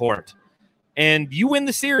home court, and you win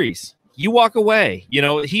the series. You walk away.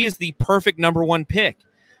 He is the perfect number one pick.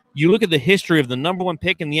 You look at the history of the number one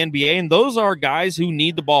pick in the NBA, and those are guys who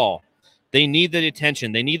need the ball. They need the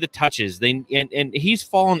attention. They need the touches. And he's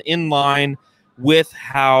fallen in line with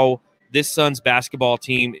how this Suns basketball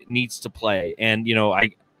team needs to play. And,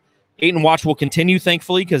 Ayton Watch will continue,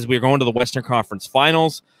 thankfully, because we're going to the Western Conference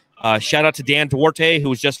Finals. Shout out to Dan Duarte, who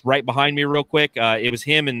was just right behind me real quick. It was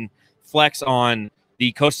him and Flex on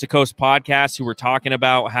the Coast to Coast podcast who were talking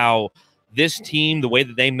about how this team, the way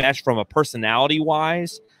that they mesh from a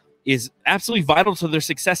personality-wise, is absolutely vital to their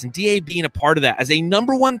success. And DA being a part of that as a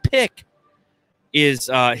number one pick is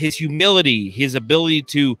his humility, his ability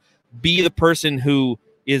to be the person who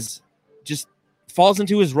is just falls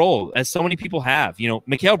into his role, as so many people have.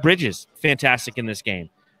 Mikal Bridges, fantastic in this game.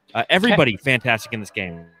 Everybody fantastic in this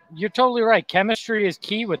game. You're totally right. Chemistry is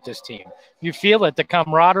key with this team. You feel it, the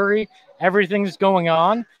camaraderie, everything's going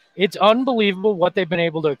on. It's unbelievable what they've been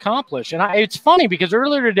able to accomplish. And it's funny because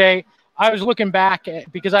earlier today, I was looking back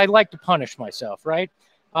because I like to punish myself, right?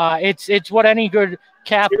 It's what any good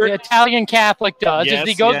Italian Catholic does is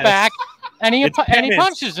he goes back and he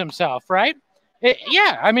punches himself, right?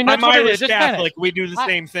 I mean, that's I'm what Irish it is. Catholic. We do the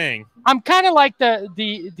same thing. I'm kind of like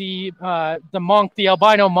the monk, the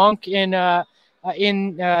albino monk in the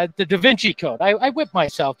Da Vinci Code. I whip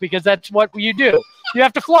myself because that's what you do. You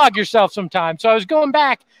have to flog yourself sometimes. So I was going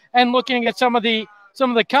back and looking at some of the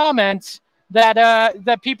comments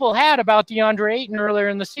that people had about DeAndre Ayton earlier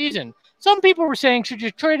in the season. Some people were saying, should you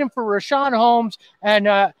trade him for Rashawn Holmes and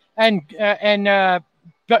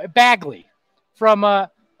Bagley from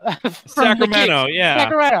Sacramento? Yeah,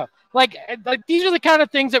 Sacramento. Like these are the kind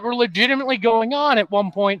of things that were legitimately going on at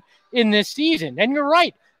one point in this season. And you're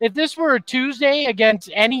right. If this were a Tuesday against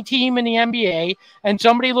any team in the NBA and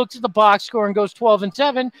somebody looks at the box score and goes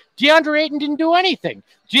 12-7, DeAndre Ayton didn't do anything.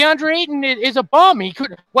 DeAndre Ayton is a bum. He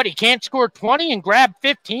can't score 20 and grab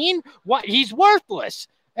 15? What? He's worthless.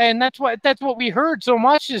 And that's what we heard so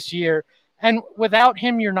much this year. And without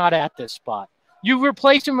him, you're not at this spot. You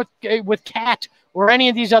replace him with Cat or any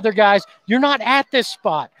of these other guys, you're not at this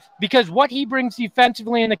spot because what he brings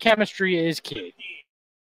defensively in the chemistry is key.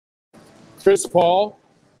 Chris Paul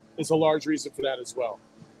is a large reason for that as well.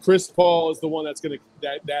 Chris Paul is the one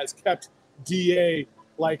that has kept DA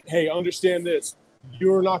like, hey, understand this.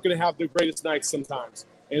 You're not going to have the greatest nights sometimes,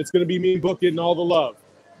 and it's going to be me and Book getting all the love.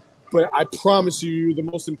 But I promise you, the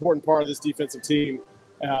most important part of this defensive team,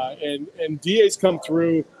 and DA's come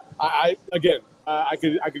through. I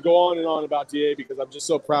could go on and on about DA because I'm just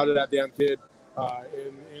so proud of that damn kid,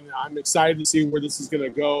 and I'm excited to see where this is going to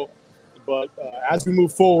go. But as we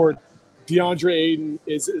move forward, DeAndre Ayton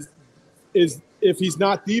is if he's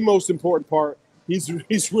not the most important part,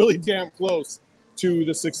 he's really damn close to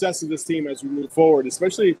the success of this team as we move forward.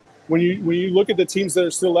 Especially when you look at the teams that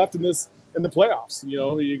are still left in the playoffs.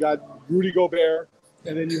 You got Rudy Gobert,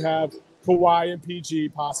 and then you have Kawhi and PG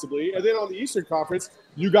possibly. And then on the Eastern Conference,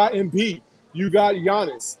 you got Embiid, you got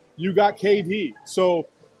Giannis, you got KD. So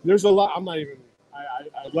there's a lot. I'm not even –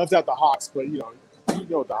 I left out the Hawks, but, you know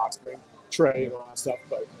what the Hawks mean, Trey and all that stuff.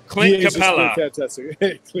 But Clint Capella. Fantastic.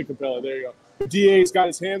 Clint Capella, there you go. DA's got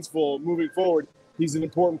his hands full moving forward. He's an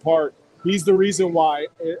important part. He's the reason why,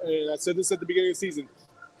 and I said this at the beginning of the season,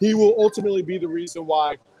 he will ultimately be the reason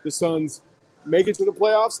why the Suns make it to the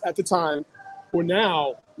playoffs at the time or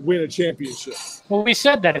now win a championship. Well, we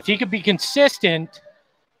said that if he could be consistent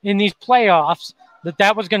in these playoffs,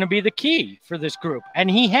 that was going to be the key for this group. And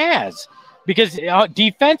he has, because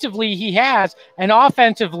defensively he has, and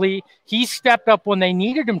offensively he stepped up when they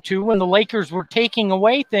needed him to, when the Lakers were taking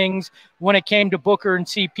away things when it came to Booker and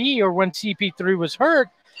CP, or when CP3 was hurt.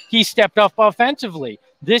 He stepped up offensively.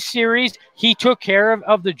 This series, he took care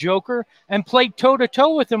of the Joker and played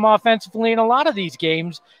toe-to-toe with him offensively in a lot of these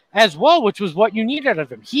games as well, which was what you needed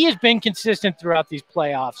of him. He has been consistent throughout these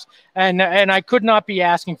playoffs, and I could not be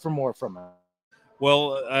asking for more from him.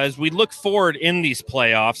 Well, as we look forward in these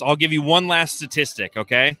playoffs, I'll give you one last statistic,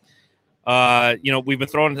 okay? We've been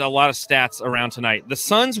throwing a lot of stats around tonight. The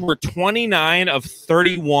Suns were 29 of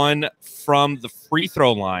 31 from the free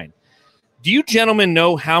throw line. Do you gentlemen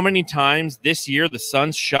know how many times this year the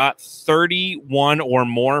Suns shot 31 or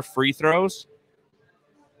more free throws?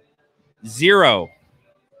 Zero.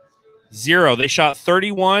 They shot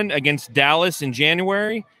 31 against Dallas in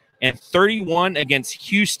January and 31 against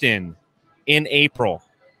Houston in April.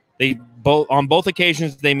 On both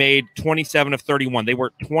occasions, they made 27 of 31. They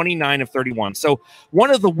were 29 of 31. So one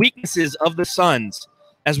of the weaknesses of the Suns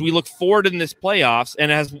as we look forward in this playoffs,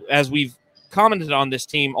 and as we've commented on this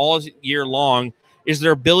team all year long, is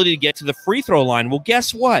their ability to get to the free throw line. Well,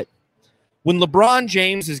 guess what? When LeBron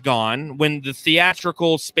James is gone, when the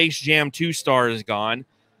theatrical Space Jam 2 star is gone,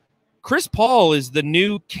 Chris Paul is the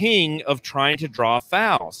new king of trying to draw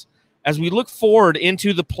fouls. As we look forward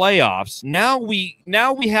into the playoffs, now we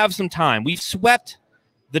have some time. We've swept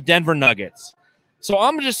the Denver Nuggets. So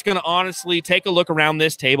I'm just going to honestly take a look around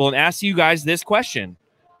this table and ask you guys this question.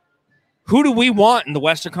 Who do we want in the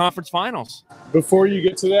Western Conference Finals? Before you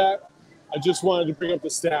get to that, I just wanted to bring up the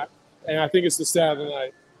stat, and I think it's the stat of the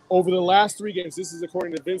night. Over the last 3 games, this is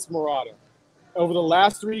according to Vince Marotta, over the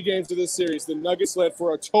last 3 games of this series, the Nuggets led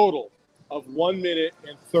for a total of 1 minute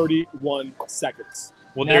and 31 seconds.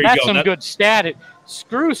 Well, now, there you that's go. Some good stat.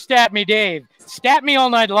 Screw Stat Me Dave. Stat me all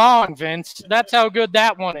night long, Vince. That's how good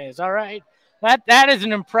that one is, all right? That is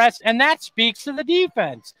an impress, and that speaks to the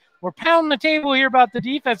defense. We're pounding the table here about the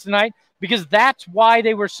defense tonight because that's why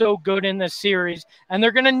they were so good in this series, and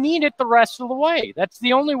they're going to need it the rest of the way. That's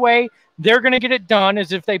the only way they're going to get it done,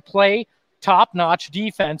 is if they play top-notch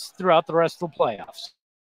defense throughout the rest of the playoffs.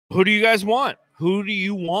 Who do you guys want? Who do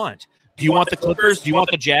you want? Do you want the Clippers? Do you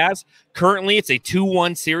want the Jazz? Currently, it's a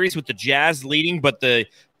 2-1 series with the Jazz leading, but the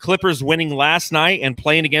Clippers winning last night and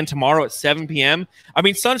playing again tomorrow at 7 p.m. I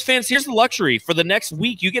mean, Suns fans, here's the luxury. For the next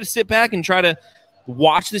week, you get to sit back and try to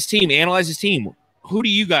watch this team, analyze this team. Who do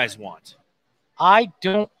you guys want? I'll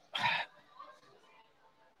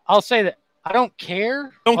say that I don't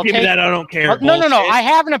care. Don't give me that I don't care. No. I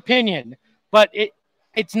have an opinion, but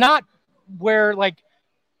it's not where, like,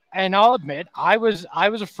 and I'll admit, I was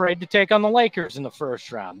afraid to take on the Lakers in the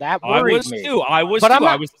first round. That worried me. I was too.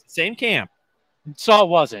 I was the same camp. Saul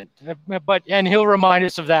wasn't, and he'll remind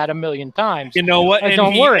us of that a million times. You know what?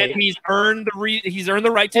 Don't worry. And he's earned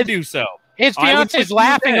the right to do so. His fiance's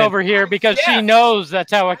laughing over here because she knows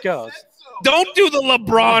that's how it goes. Don't do the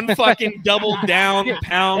LeBron fucking double down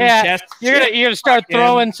pound chest. You're gonna start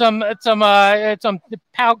throwing some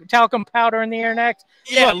talcum powder in the air next.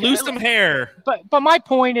 Yeah, lose some hair. But my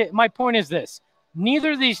point is this: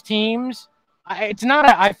 neither of these teams. It's not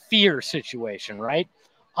a I fear situation, right?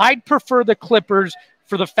 I'd prefer the Clippers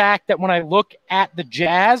for the fact that when I look at the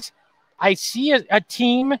Jazz, I see a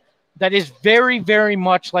team that is very, very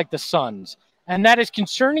much like the Suns. And that is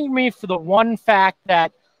concerning me for the one fact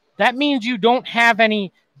that means you don't have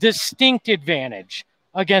any distinct advantage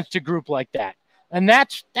against a group like that. And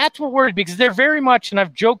that's what worries me, because they're very much, and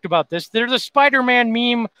I've joked about this, they're the Spider-Man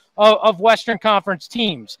meme of Western Conference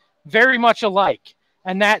teams, very much alike.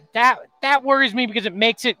 And that worries me because it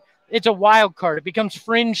makes it's a wild card. It becomes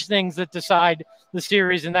fringe things that decide the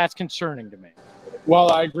series, and that's concerning to me.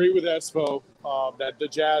 Well, I agree with Espo that the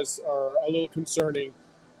Jazz are a little concerning.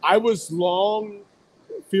 I was long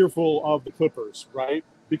fearful of the Clippers, right?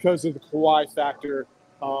 Because of the Kawhi factor.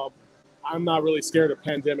 I'm not really scared of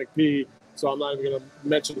Pandemic P, so I'm not even going to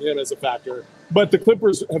mention him as a factor. But the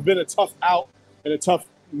Clippers have been a tough out and a tough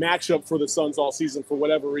matchup for the Suns all season for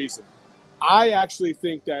whatever reason. I actually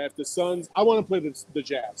think that if the Suns, I want to play the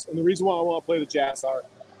Jazz. And the reason why I want to play the Jazz are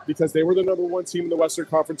because they were the number one team in the Western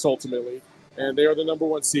Conference ultimately, and they are the number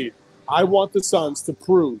one seed. I want the Suns to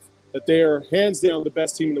prove that they are hands down the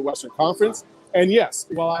best team in the Western Conference. And yes,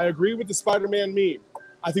 while I agree with the Spider-Man meme,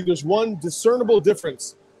 I think there's one discernible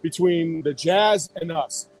difference between the Jazz and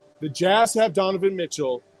us. The Jazz have Donovan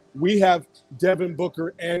Mitchell. We have Devin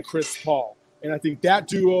Booker and Chris Paul. And I think that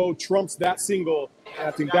duo trumps that single. And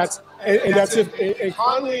I think that's it. And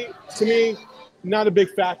Conley, to me, not a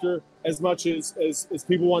big factor as much as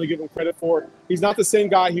people want to give him credit for. He's not the same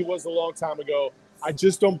guy he was a long time ago. I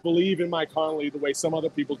just don't believe in Mike Conley the way some other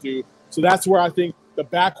people do. So that's where I think the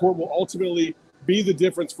backcourt will ultimately be the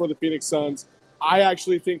difference for the Phoenix Suns. I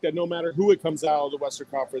actually think that no matter who it comes out of the Western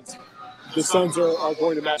Conference, the Suns are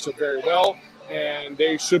going to match up very well, and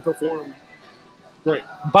they should perform great.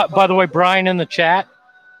 But by the way, Brian in the chat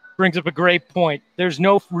brings up a great point. There's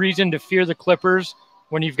no reason to fear the Clippers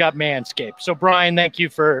when you've got Manscaped. So, Brian, thank you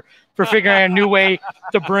for figuring out a new way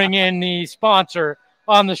to bring in the sponsor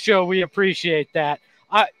on the show. We appreciate that.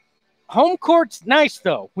 Home court's nice,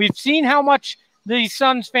 though. We've seen how much the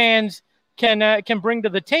Suns fans can bring to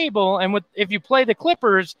the table, and if you play the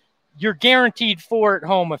Clippers, you're guaranteed 4 at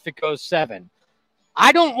home if it goes 7.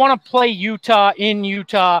 I don't want to play Utah in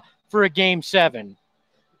Utah for a game 7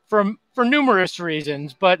 for numerous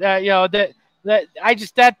reasons, but that's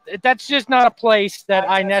just not a place that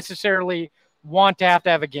I necessarily want to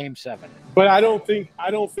have a game 7. But I don't think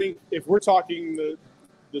if we're talking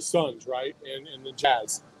the Suns, right, and the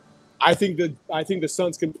Jazz, I think the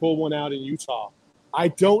Suns can pull one out in Utah. I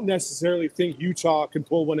don't necessarily think Utah can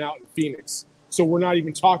pull one out in Phoenix. So we're not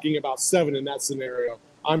even talking about 7 in that scenario.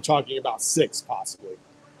 I'm talking about 6 possibly.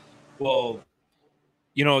 Well,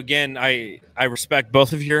 again, I respect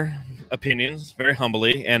both of your opinions very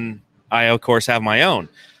humbly, and I, of course, have my own.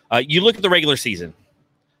 You look at the regular season.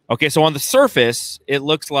 Okay, so on the surface, it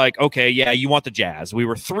looks like, okay, yeah, you want the Jazz. We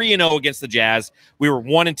were 3-0 against the Jazz. We were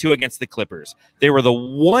 1-2 against the Clippers. They were the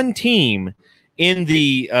one team in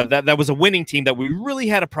the that was a winning team that we really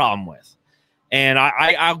had a problem with. And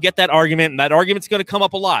I'll get that argument, and that argument's going to come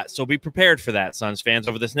up a lot. So be prepared for that, Suns fans,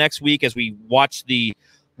 over this next week as we watch the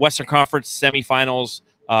Western Conference semifinals,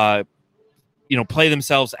 play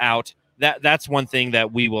themselves out. That's one thing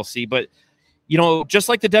that we will see. But, just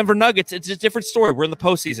like the Denver Nuggets, it's a different story. We're in the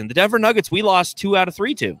postseason. The Denver Nuggets, we lost 2 out of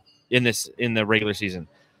 3 to in the regular season.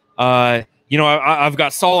 I've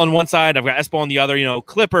got Saul on one side, I've got Espo on the other,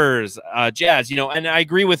 Clippers, Jazz, and I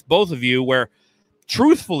agree with both of you where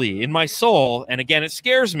truthfully in my soul, and again, it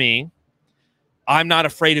scares me, I'm not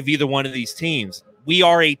afraid of either one of these teams. We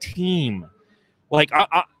are a team. Like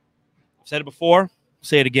I've said it before,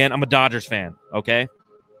 say it again. I'm a Dodgers fan. Okay.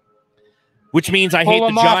 Which means I hate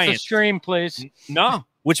the Giants. Off the stream, please. No,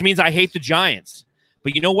 which means I hate the Giants.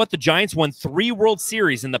 But you know what? The Giants won 3 World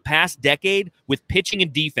Series in the past decade with pitching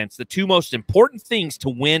and defense, the 2 most important things to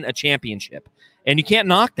win a championship. And you can't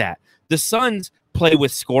knock that. The Suns play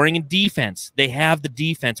with scoring and defense. They have the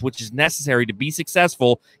defense, which is necessary to be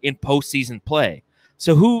successful in postseason play.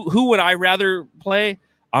 So who would I rather play?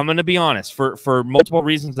 I'm going to be honest, for multiple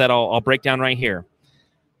reasons that I'll break down right here.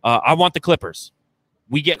 I want the Clippers.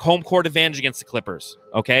 We get home court advantage against the Clippers,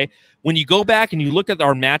 okay? When you go back and you look at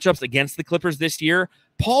our matchups against the Clippers this year,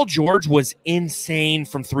 Paul George was insane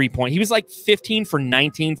from 3-point. He was like 15 for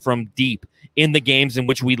 19 from deep in the games in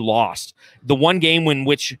which we lost. The one game in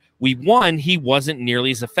which we won, he wasn't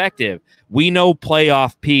nearly as effective. We know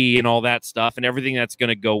playoff P and all that stuff and everything that's going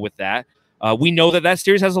to go with that. We know that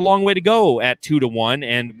series has a long way to go at 2-1,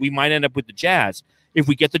 and we might end up with the Jazz. If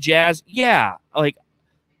we get the Jazz,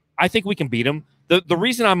 I think we can beat them. The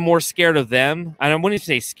reason I'm more scared of them, and I wouldn't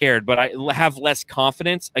say scared, but I have less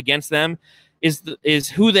confidence against them, is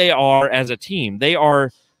who they are as a team. They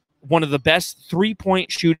are one of the best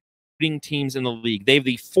 3-point shooting teams in the league. They have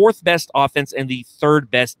the 4th best offense and the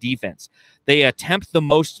 3rd best defense. They attempt the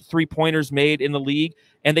most 3-pointers made in the league,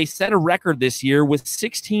 and they set a record this year with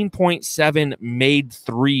 16.7 made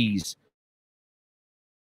threes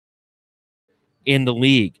in the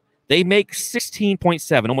league. They make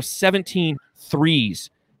 16.7, almost 17 threes.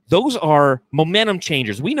 Those are momentum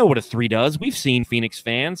changers. We know what a 3 does. We've seen Phoenix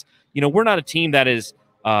fans. We're not a team that is,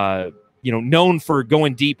 known for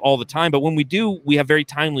going deep all the time, but when we do, we have very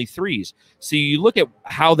timely 3s. So you look at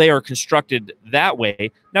how they are constructed that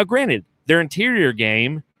way. Now, granted, their interior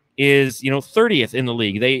game is, 30th in the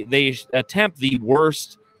league. They attempt the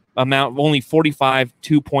worst amount, only 45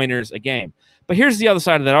 2-pointers a game. But here's the other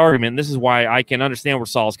side of that argument. And this is why I can understand where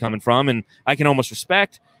Saul's coming from, and I can almost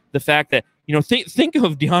respect the fact that, think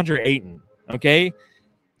of DeAndre Ayton, okay?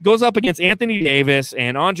 Goes up against Anthony Davis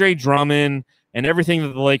and Andre Drummond and everything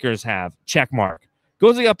that the Lakers have. Check mark.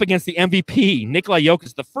 Goes up against the MVP, Nikola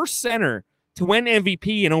Jokic, the first center to win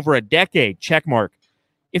MVP in over a decade. Check mark.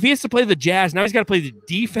 If he has to play the Jazz, now he's got to play the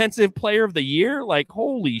defensive player of the year? Like,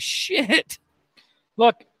 holy shit.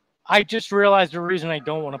 Look, I just realized the reason I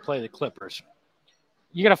don't want to play the Clippers.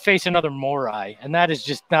 You got to face another Morai, and that is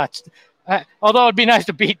just nuts. Although it'd be nice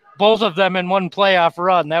to beat both of them in one playoff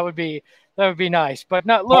run. That would be nice. But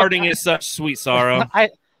no, look, Parting is such sweet sorrow.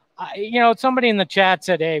 Somebody in the chat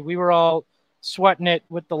said, hey, we were all sweating it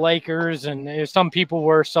with the Lakers, and some people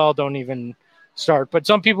were, Saul, don't even start. But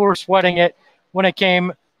some people were sweating it when it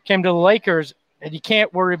came to the Lakers, and you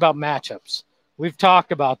can't worry about matchups. We've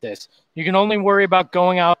talked about this. You can only worry about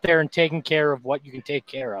going out there and taking care of what you can take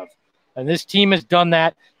care of. And this team has done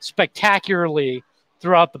that spectacularly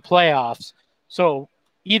throughout the playoffs. So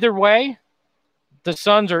either way, the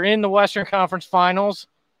Suns are in the Western Conference Finals,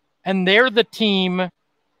 and they're the team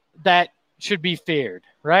that should be feared,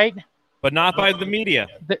 right? But not by the media.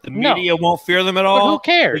 The media won't fear them at all. But who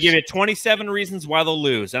cares? We give it 27 reasons why they'll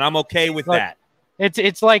lose, and I'm okay with that.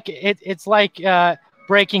 It's like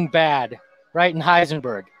Breaking Bad, right? In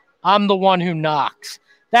Heisenberg, I'm the one who knocks.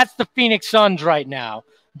 That's the Phoenix Suns right now.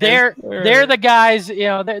 They're the guys,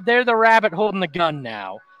 they're the rabbit holding the gun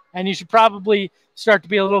now, and you should probably start to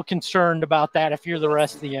be a little concerned about that if you're the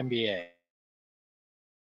rest of the NBA.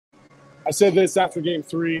 I said this after Game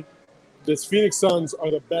 3. This Phoenix Suns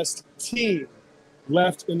are the best team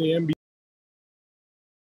left in the NBA.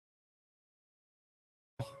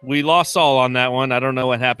 We lost Saul on that one. I don't know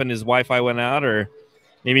what happened. His Wi-Fi went out, or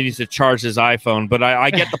maybe he needs to charge his iPhone. But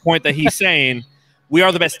I get the point that he's saying. We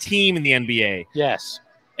are the best team in the NBA. Yes.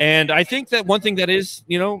 And I think that one thing that is,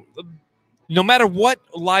 no matter what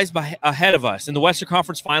lies ahead of us in the Western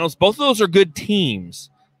Conference Finals, both of those are good teams.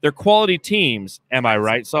 They're quality teams. Am I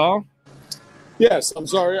right, Saul? Yes. I'm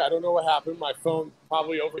sorry. I don't know what happened. My phone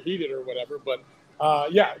probably overheated or whatever. But,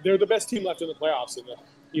 they're the best team left in the playoffs. And,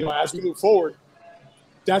 as we move forward,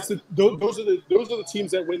 those are the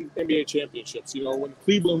teams that win NBA championships. When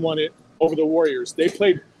Cleveland won it over the Warriors, they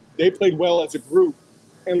played well as a group,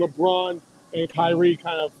 and LeBron and Kyrie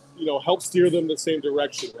kind of, helped steer them the same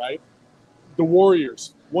direction, right? The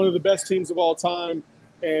Warriors, one of the best teams of all time,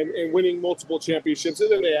 and winning multiple championships.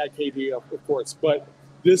 And then they had KD, of course. But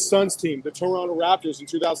this Suns team, the Toronto Raptors in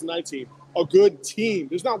 2019, a good team.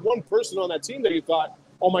 There's not one person on that team that you thought,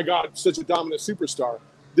 oh, my God, such a dominant superstar.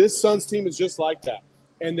 This Suns team is just like that.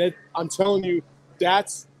 And that, I'm telling you,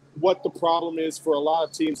 that's what the problem is for a lot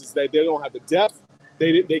of teams, is that they don't have the depth.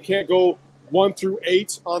 They can't go 1 through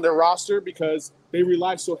 8 on their roster because they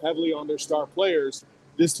rely so heavily on their star players.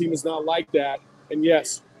 This team is not like that. And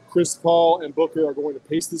yes, Chris Paul and Booker are going to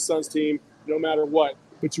pace the Suns team no matter what.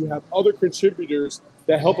 But you have other contributors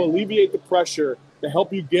that help alleviate the pressure, that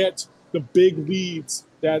help you get the big leads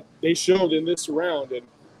that they showed in this round. And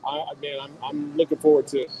I'm looking forward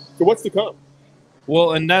to what's to come.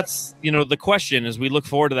 Well, and that's, the question as we look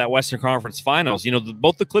forward to that Western Conference Finals.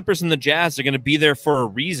 Both the Clippers and the Jazz are going to be there for a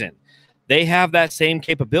reason. They have that same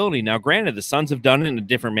capability. Now, granted, the Suns have done it in a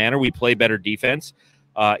different manner. We play better defense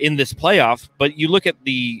in this playoff. But you look at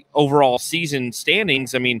the overall season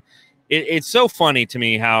standings, it's so funny to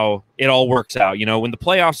me how it all works out. When the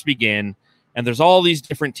playoffs begin and there's all these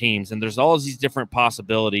different teams and there's all these different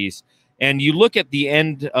possibilities, and you look at the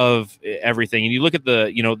end of everything, and you look at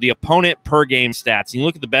the opponent per game stats, and you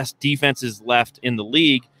look at the best defenses left in the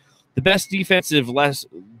league. The best defenses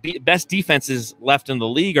left in the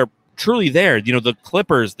league are truly there. The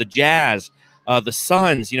Clippers, the Jazz, the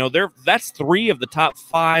Suns. That's 3 of the top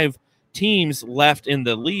 5 teams left in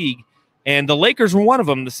the league, and the Lakers were one of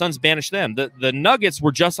them. The Suns banished them. The Nuggets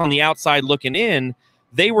were just on the outside looking in.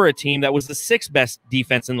 They were a team that was the 6th best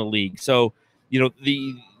defense in the league. So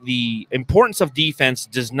the importance of defense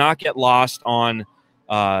does not get lost on,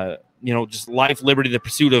 just life, liberty, the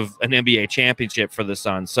pursuit of an NBA championship for the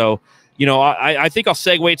Suns. So, I think I'll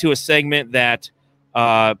segue to a segment that,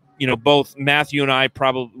 both Matthew and I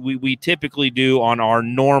we typically do on our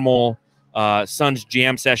normal Suns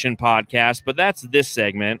Jam Session podcast, but that's this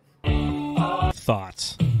segment.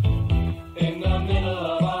 Thoughts.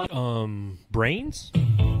 Brains?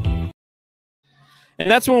 And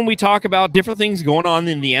that's when we talk about different things going on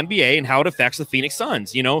in the NBA and how it affects the Phoenix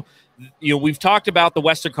Suns. We've talked about the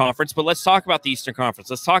Western Conference, but let's talk about the Eastern Conference.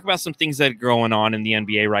 Let's talk about some things that are going on in the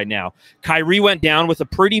NBA right now. Kyrie went down with a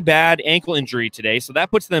pretty bad ankle injury today, so that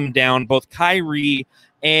puts them down, both Kyrie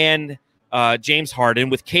and James Harden,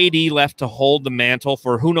 with KD left to hold the mantle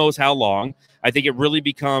for who knows how long. I think it really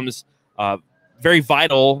becomes very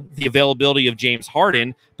vital, the availability of James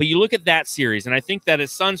Harden. But you look at that series, and I think that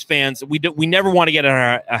as Suns fans, we never want to get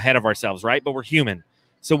ahead of ourselves, right? But we're human.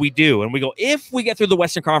 So we do. And we go, if we get through the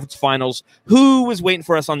Western Conference Finals, who is waiting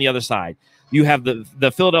for us on the other side? You have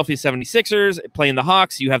the Philadelphia 76ers playing the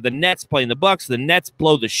Hawks. You have the Nets playing the Bucks. The Nets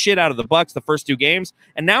blow the shit out of the Bucks the first 2 games.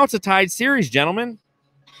 And now it's a tied series, gentlemen.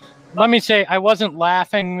 Let me say, I wasn't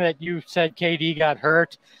laughing that you said KD got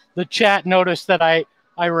hurt. The chat noticed that I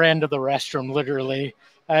ran to the restroom, literally.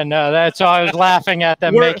 And that's how I was laughing at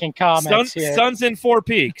them making comments here. Suns in 4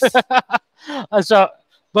 Peaks.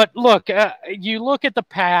 But look, you look at the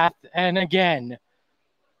path, and again,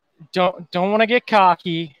 don't want to get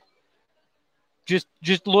cocky.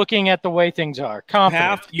 Just looking at the way things are.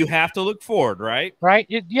 Confident. You have to look forward, right? Right?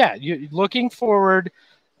 You're looking forward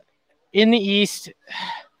in the East.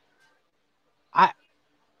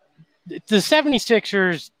 The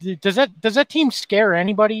 76ers, does that team scare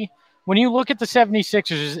anybody? When you look at the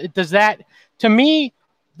 76ers, does that, to me,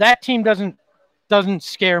 that team doesn't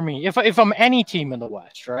scare me. If I'm any team in the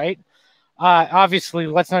West, right? Obviously,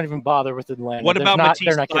 let's not even bother with Atlanta. What about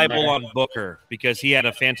Matisse Thybulle on Booker? Because he had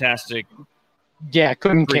a fantastic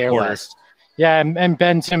couldn't care less. Yeah, and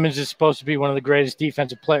Ben Simmons is supposed to be one of the greatest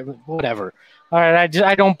defensive players. Whatever. All right,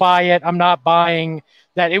 I don't buy it. I'm not buying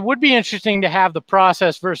that. It would be interesting to have the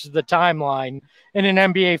process versus the timeline in an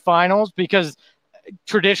NBA Finals, because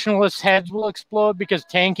traditionalist heads will explode, because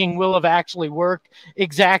tanking will have actually worked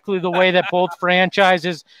exactly the way that both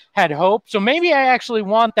franchises had hoped. So maybe I actually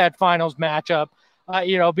want that Finals matchup,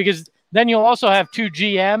 because then you'll also have 2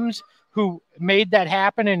 GMs who made that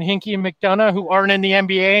happen in Hinkie and McDonough, who aren't in the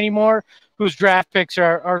NBA anymore, whose draft picks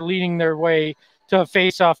are leading their way to a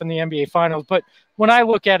face-off in the NBA Finals. But when I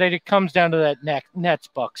look at it, it comes down to that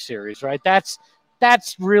Nets-Bucks series, right? That's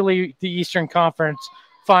really the Eastern Conference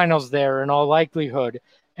Finals there in all likelihood.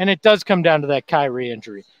 And it does come down to that Kyrie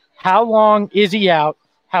injury. How long is he out?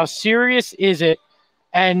 How serious is it?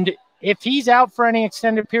 And if he's out for any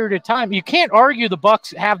extended period of time, you can't argue the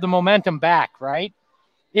Bucks have the momentum back, right?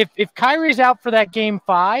 If Kyrie's out for that Game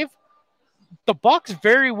 5, the Bucks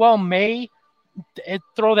very well may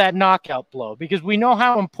throw that knockout blow, because we know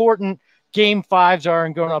how important Game 5s are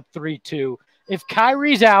in going up 3-2. If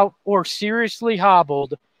Kyrie's out or seriously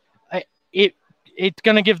hobbled, it's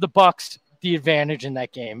going to give the Bucks the advantage in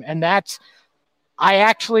that game. And I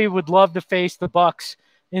actually would love to face the Bucks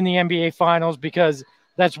in the NBA Finals, because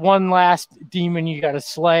that's one last demon you got to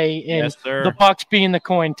slay in the Bucks being the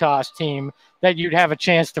coin toss team that you'd have a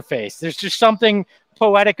chance to face. There's just something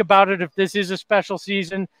poetic about it. If this is a special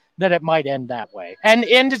season, that it might end that way. And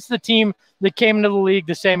it's the team that came into the league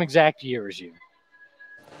the same exact year as you.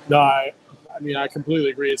 No, I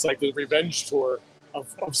completely agree. It's like the revenge tour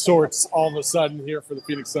of sorts all of a sudden here for the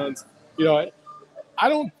Phoenix Suns.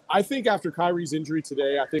 I think after Kyrie's injury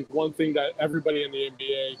today, I think one thing that everybody in the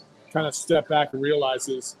NBA kind of step back and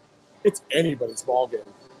realizes, it's anybody's ball game.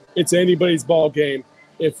 It's anybody's ball game.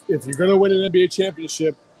 If you're going to win an NBA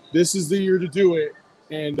championship, this is the year to do it.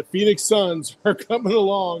 And the Phoenix Suns are coming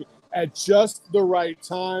along at just the right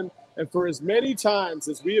time. And for as many times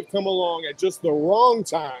as we have come along at just the wrong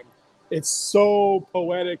time, it's so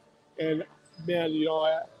poetic. And, man,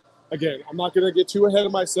 again, I'm not going to get too ahead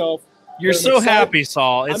of myself. You're so happy,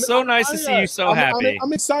 Saul. It's so nice to see you so happy.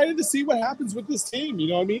 I'm excited to see what happens with this team. You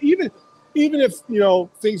know what I mean? Even if,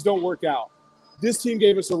 things don't work out, this team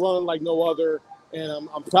gave us a run like no other. And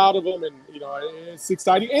I'm proud of them, and it's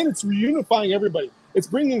exciting, and it's reunifying everybody. It's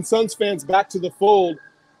bringing Suns fans back to the fold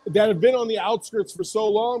that have been on the outskirts for so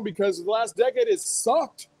long, because the last decade has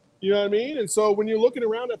sucked. You know what I mean? And so when you're looking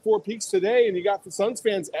around at 4 Peaks today, and you got the Suns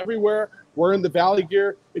fans everywhere wearing the Valley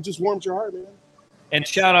gear, it just warms your heart, man. And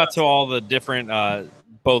shout out to all the different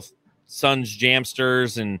both Suns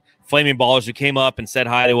Jamsters and Flaming Ballers who came up and said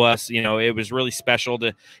hi to us. It was really special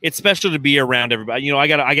it's special to be around everybody. I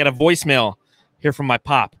got a voicemail here from my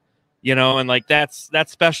pop, and like that's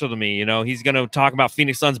special to me. He's going to talk about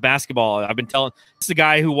Phoenix Suns basketball. I've been telling this is a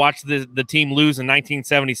guy who watched the team lose in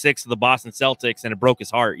 1976 to the Boston Celtics, and it broke his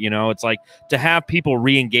heart. It's like to have people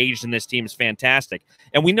re-engaged in this team is fantastic.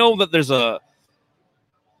 And we know that there's a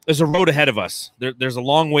road ahead of us. There's a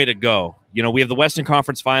long way to go. We have the Western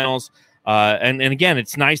Conference Finals. And again,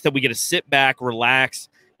 it's nice that we get to sit back, relax,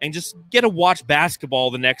 and just get to watch basketball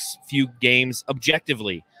the next few games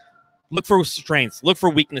objectively. Look for strengths, look for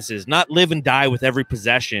weaknesses, not live and die with every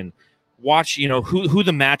possession. Watch, who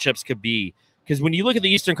the matchups could be. Because when you look at the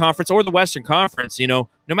Eastern Conference or the Western Conference, no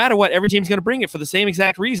matter what, every team's going to bring it for the same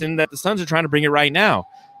exact reason that the Suns are trying to bring it right now.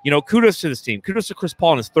 Kudos to this team. Kudos to Chris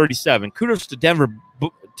Paul on his 37. Kudos to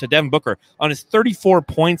Devin Booker on his 34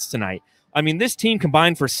 points tonight. I mean, this team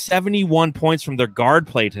combined for 71 points from their guard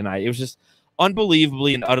play tonight. It was just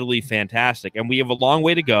unbelievably and utterly fantastic, and we have a long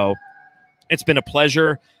way to go. It's been a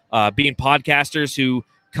pleasure being podcasters who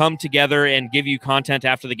come together and give you content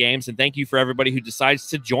after the games, and thank you for everybody who decides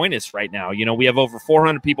to join us right now. You know, we have over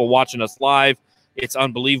 400 people watching us live. It's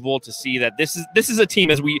unbelievable to see that this is a team,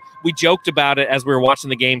 as we joked about it as we were watching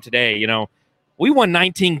the game today. You know, we won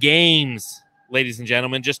 19 games, ladies and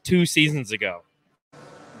gentlemen, just 2 seasons ago.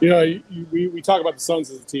 You know, we talk about the Suns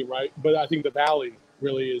as a team, right? But I think the Valley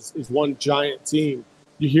really is one giant team.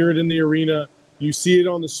 You hear it in the arena. You see it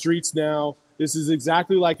on the streets now. This is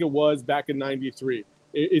exactly like it was back in '93.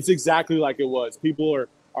 It's exactly like it was. People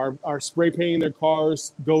are spray painting their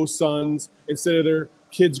cars, Go Suns, instead of their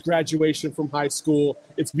kids' graduation from high school.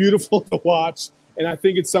 It's beautiful to watch, and I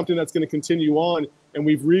think it's something that's going to continue on. And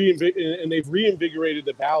they've reinvigorated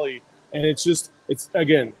the Valley, and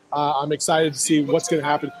I'm excited to see what's going to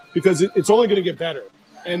happen because it's only going to get better,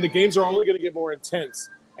 and the games are only going to get more intense.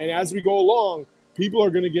 And as we go along, people are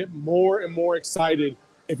going to get more and more excited.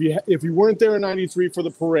 If you weren't there in '93 for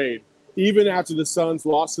the parade, even after the Suns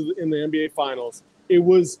lost in the NBA Finals, it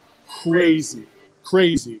was crazy.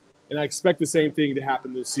 And I expect the same thing to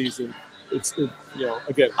happen this season. I'm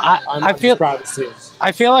proud to see it.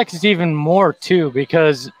 I feel like it's even more, too,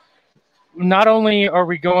 because not only are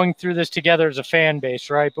we going through this together as a fan base,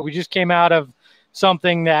 right, but we just came out of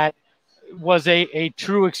something that was a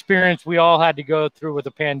true experience we all had to go through with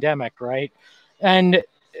the pandemic, right? And,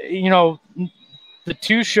 you know, the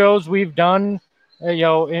 2 shows we've done,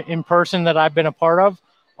 in person that I've been a part of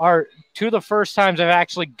are 2 of the first times I've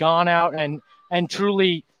actually gone out and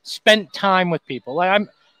truly spent time with people. Like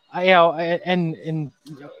and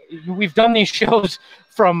we've done these shows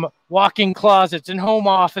from walk-in closets and home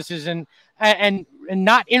offices and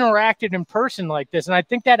not interacted in person like this. And I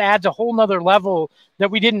think that adds a whole nother level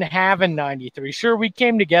that we didn't have in '93. Sure, we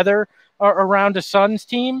came together around a Suns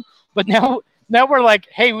team, but now we're like,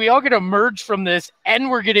 hey, we all get to emerge from this, and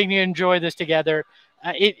we're getting to enjoy this together.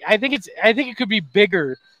 I think it could be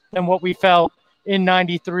bigger than what we felt in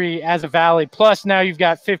 '93 as a Valley. Plus, now you've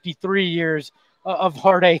got 53 years of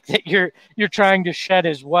heartache that you're trying to shed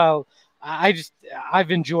as well.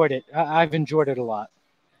 I've enjoyed it. I've enjoyed it a lot.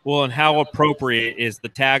 Well, and how appropriate is the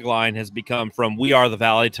tagline has become from "We are the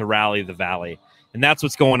Valley" to "Rally the Valley," and that's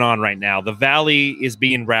what's going on right now. The Valley is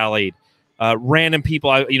being rallied. Random people,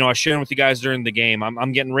 I was sharing with you guys during the game.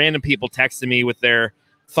 I'm getting random people texting me with their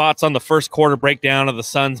thoughts on the first quarter breakdown of the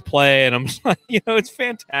Suns play, and I'm just like, it's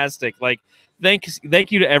fantastic. Like, thank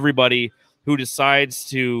you to everybody who decides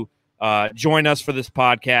to join us for this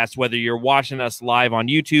podcast, whether you're watching us live on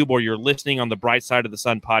YouTube or you're listening on the Bright Side of the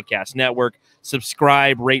Sun podcast network.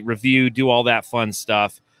 Subscribe, rate, review, do all that fun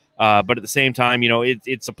stuff. But at the same time,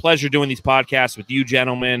 it's a pleasure doing these podcasts with you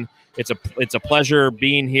gentlemen. It's a pleasure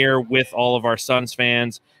being here with all of our Suns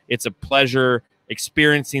fans. It's a pleasure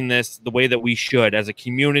experiencing this the way that we should as a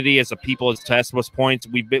community, as a people, as Teslas points.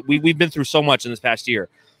 We've been through so much in this past year,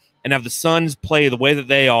 and have the Suns play the way that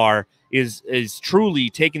they are is truly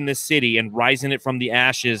taking this city and rising it from the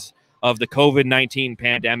ashes of the COVID-19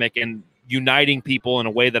 pandemic and uniting people in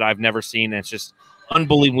a way that I've never seen. And it's just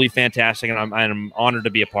unbelievably fantastic, and I'm honored to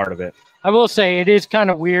be a part of it. I will say it is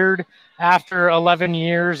kind of weird after 11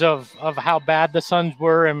 years of how bad the Suns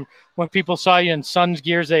were, and when people saw you in Suns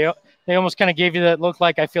gears, they almost kind of gave you that look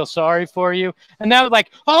like, I feel sorry for you. And now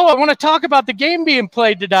like, oh, I want to talk about the game being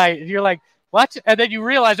played tonight. And you're like, what? And then you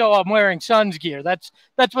realize, oh, I'm wearing Suns gear. That's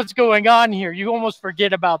what's going on here. You almost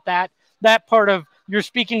forget about that part of you're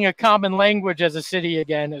speaking a common language as a city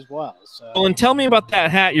again as well. So. Well, and tell me about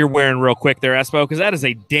that hat you're wearing real quick there, Espo, because that is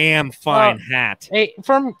a damn fine hat. Hey,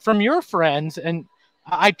 from your friends, and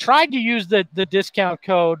I tried to use the discount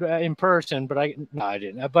code in person, but I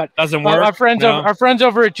didn't. But doesn't work. Our friends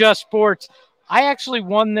over at Just Sports, I actually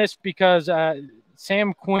won this because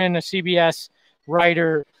Sam Quinn, a CBS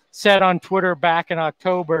writer, said on Twitter back in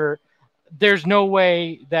October, there's no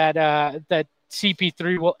way that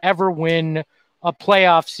CP3 will ever win a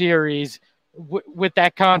playoff series with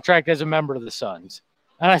that contract as a member of the Suns.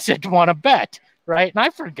 And I said, want to bet, right? And I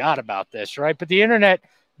forgot about this, right? But the internet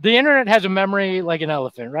has a memory like an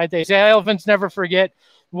elephant, right? They say elephants never forget.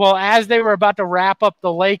 Well, as they were about to wrap up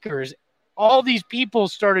the Lakers, all these people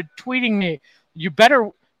started tweeting me, you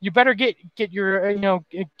better get your,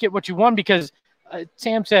 get what you won, because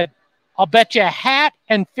Sam said, I'll bet you a hat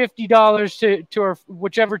and $50 to our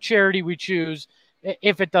whichever charity we choose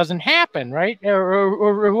if it doesn't happen, right?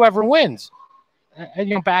 Or whoever wins.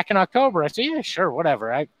 And back in October, I said, yeah, sure,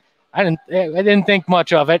 whatever. I didn't think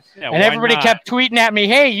much of it. Yeah, and everybody kept tweeting at me,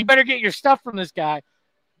 hey, you better get your stuff from this guy.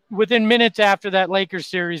 within minutes after that Lakers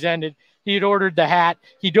series ended, he had ordered the hat.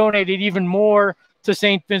 He donated even more to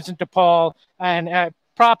St. Vincent de Paul, and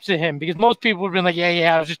props to him, because most people would have been like,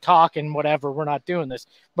 yeah, I was just talking, whatever, we're not doing this.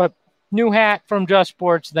 But new hat from Just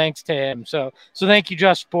Sports, thanks to him. So thank you,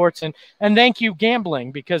 Just Sports, and thank you,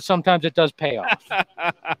 gambling, because sometimes it does pay off.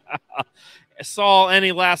 Saul,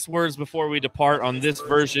 any last words before we depart on this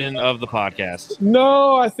version of the podcast?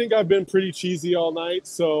 No, I think I've been pretty cheesy all night.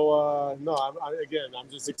 So, no, I'm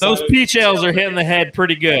just excited. Those peach ales are hitting the head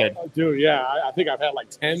pretty good. Dude, yeah, I think I've had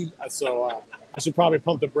like 10. So I should probably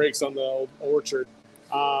pump the brakes on the old orchard.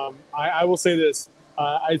 I will say this.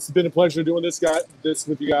 It's been a pleasure doing this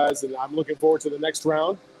with you guys, and I'm looking forward to the next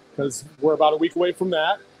round because we're about a week away from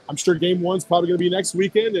that. I'm sure game one's probably going to be next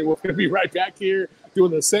weekend, and we're going to be right back here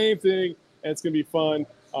doing the same thing. And it's going to be fun.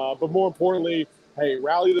 But more importantly, hey,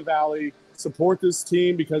 rally the Valley, support this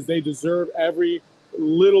team because they deserve every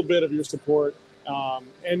little bit of your support.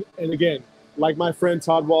 And again, like my friend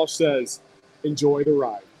Todd Walsh says, enjoy the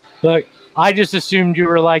ride. Look, I just assumed you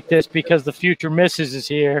were like this because the future missus is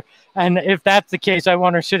here. And if that's the case, I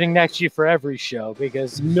want her sitting next to you for every show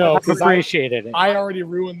because I appreciated it. I already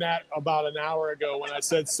ruined that about an hour ago when I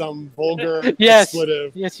said some vulgar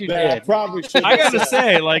expletive. Yes, you did. I probably should. I got to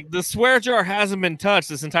say, like, the swear jar hasn't been touched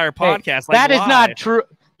this entire podcast. Hey, that is not true.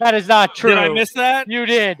 That is not true. Did I miss that? You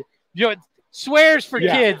did. Swears for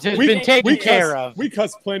kids has been taken care of. We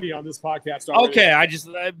cuss plenty on this podcast already. Okay, I just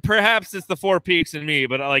perhaps it's the Four Peaks in me,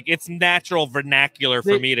 but like it's natural vernacular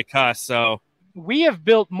for me to cuss. So we have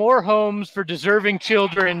built more homes for deserving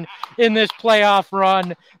children in this playoff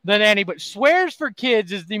run than anybody. Swears for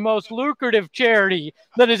Kids is the most lucrative charity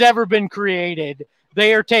that has ever been created.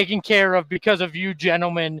 They are taken care of because of you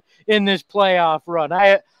gentlemen in this playoff run.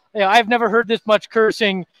 I've never heard this much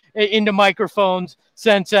cursing into microphones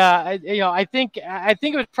since I think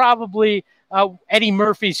it was probably Eddie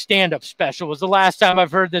Murphy's stand-up special was the last time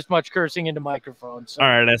I've heard this much cursing into microphones. So. All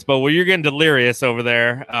right, Espo. Well, you're getting delirious over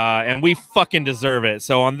there, and we fucking deserve it.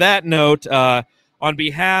 So on that note, on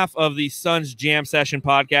behalf of the Suns Jam Session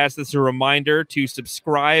podcast, this is a reminder to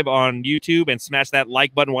subscribe on YouTube and smash that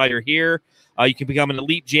like button while you're here. You can become an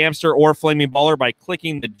elite jamster or flaming baller by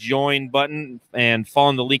clicking the join button and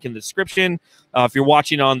following the link in the description. If you're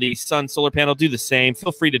watching on the Sun Solar Panel, do the same.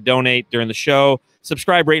 Feel free to donate during the show.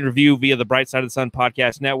 Subscribe, rate, and review via the Bright Side of the Sun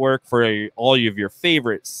podcast network for all of your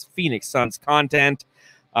favorite Phoenix Suns content.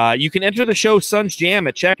 You can enter the show Suns Jam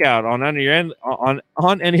at checkout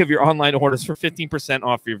on any of your online orders for 15%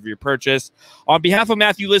 off of your purchase. On behalf of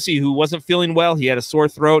Matthew Lissy, who wasn't feeling well, he had a sore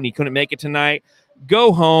throat and he couldn't make it tonight.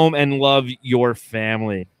 Go home and love your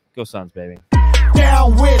family. Go Suns, baby.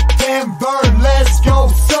 Down with Denver, let's go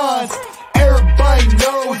Suns. Everybody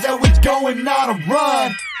knows that we're going on a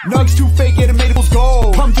run. Nugs too fake, it made it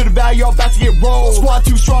gold. Come to the valley, y'all about to get rolled. Squad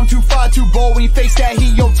too strong, too far, too bold. When you face that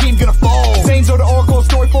heat, your team gonna fall. Saints are the Oracle,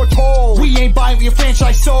 story foretold. We ain't buying, we a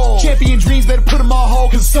franchise sold. Champion dreams, better put them on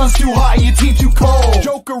hold. Cause the sun's too hot and your team too cold.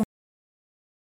 Joker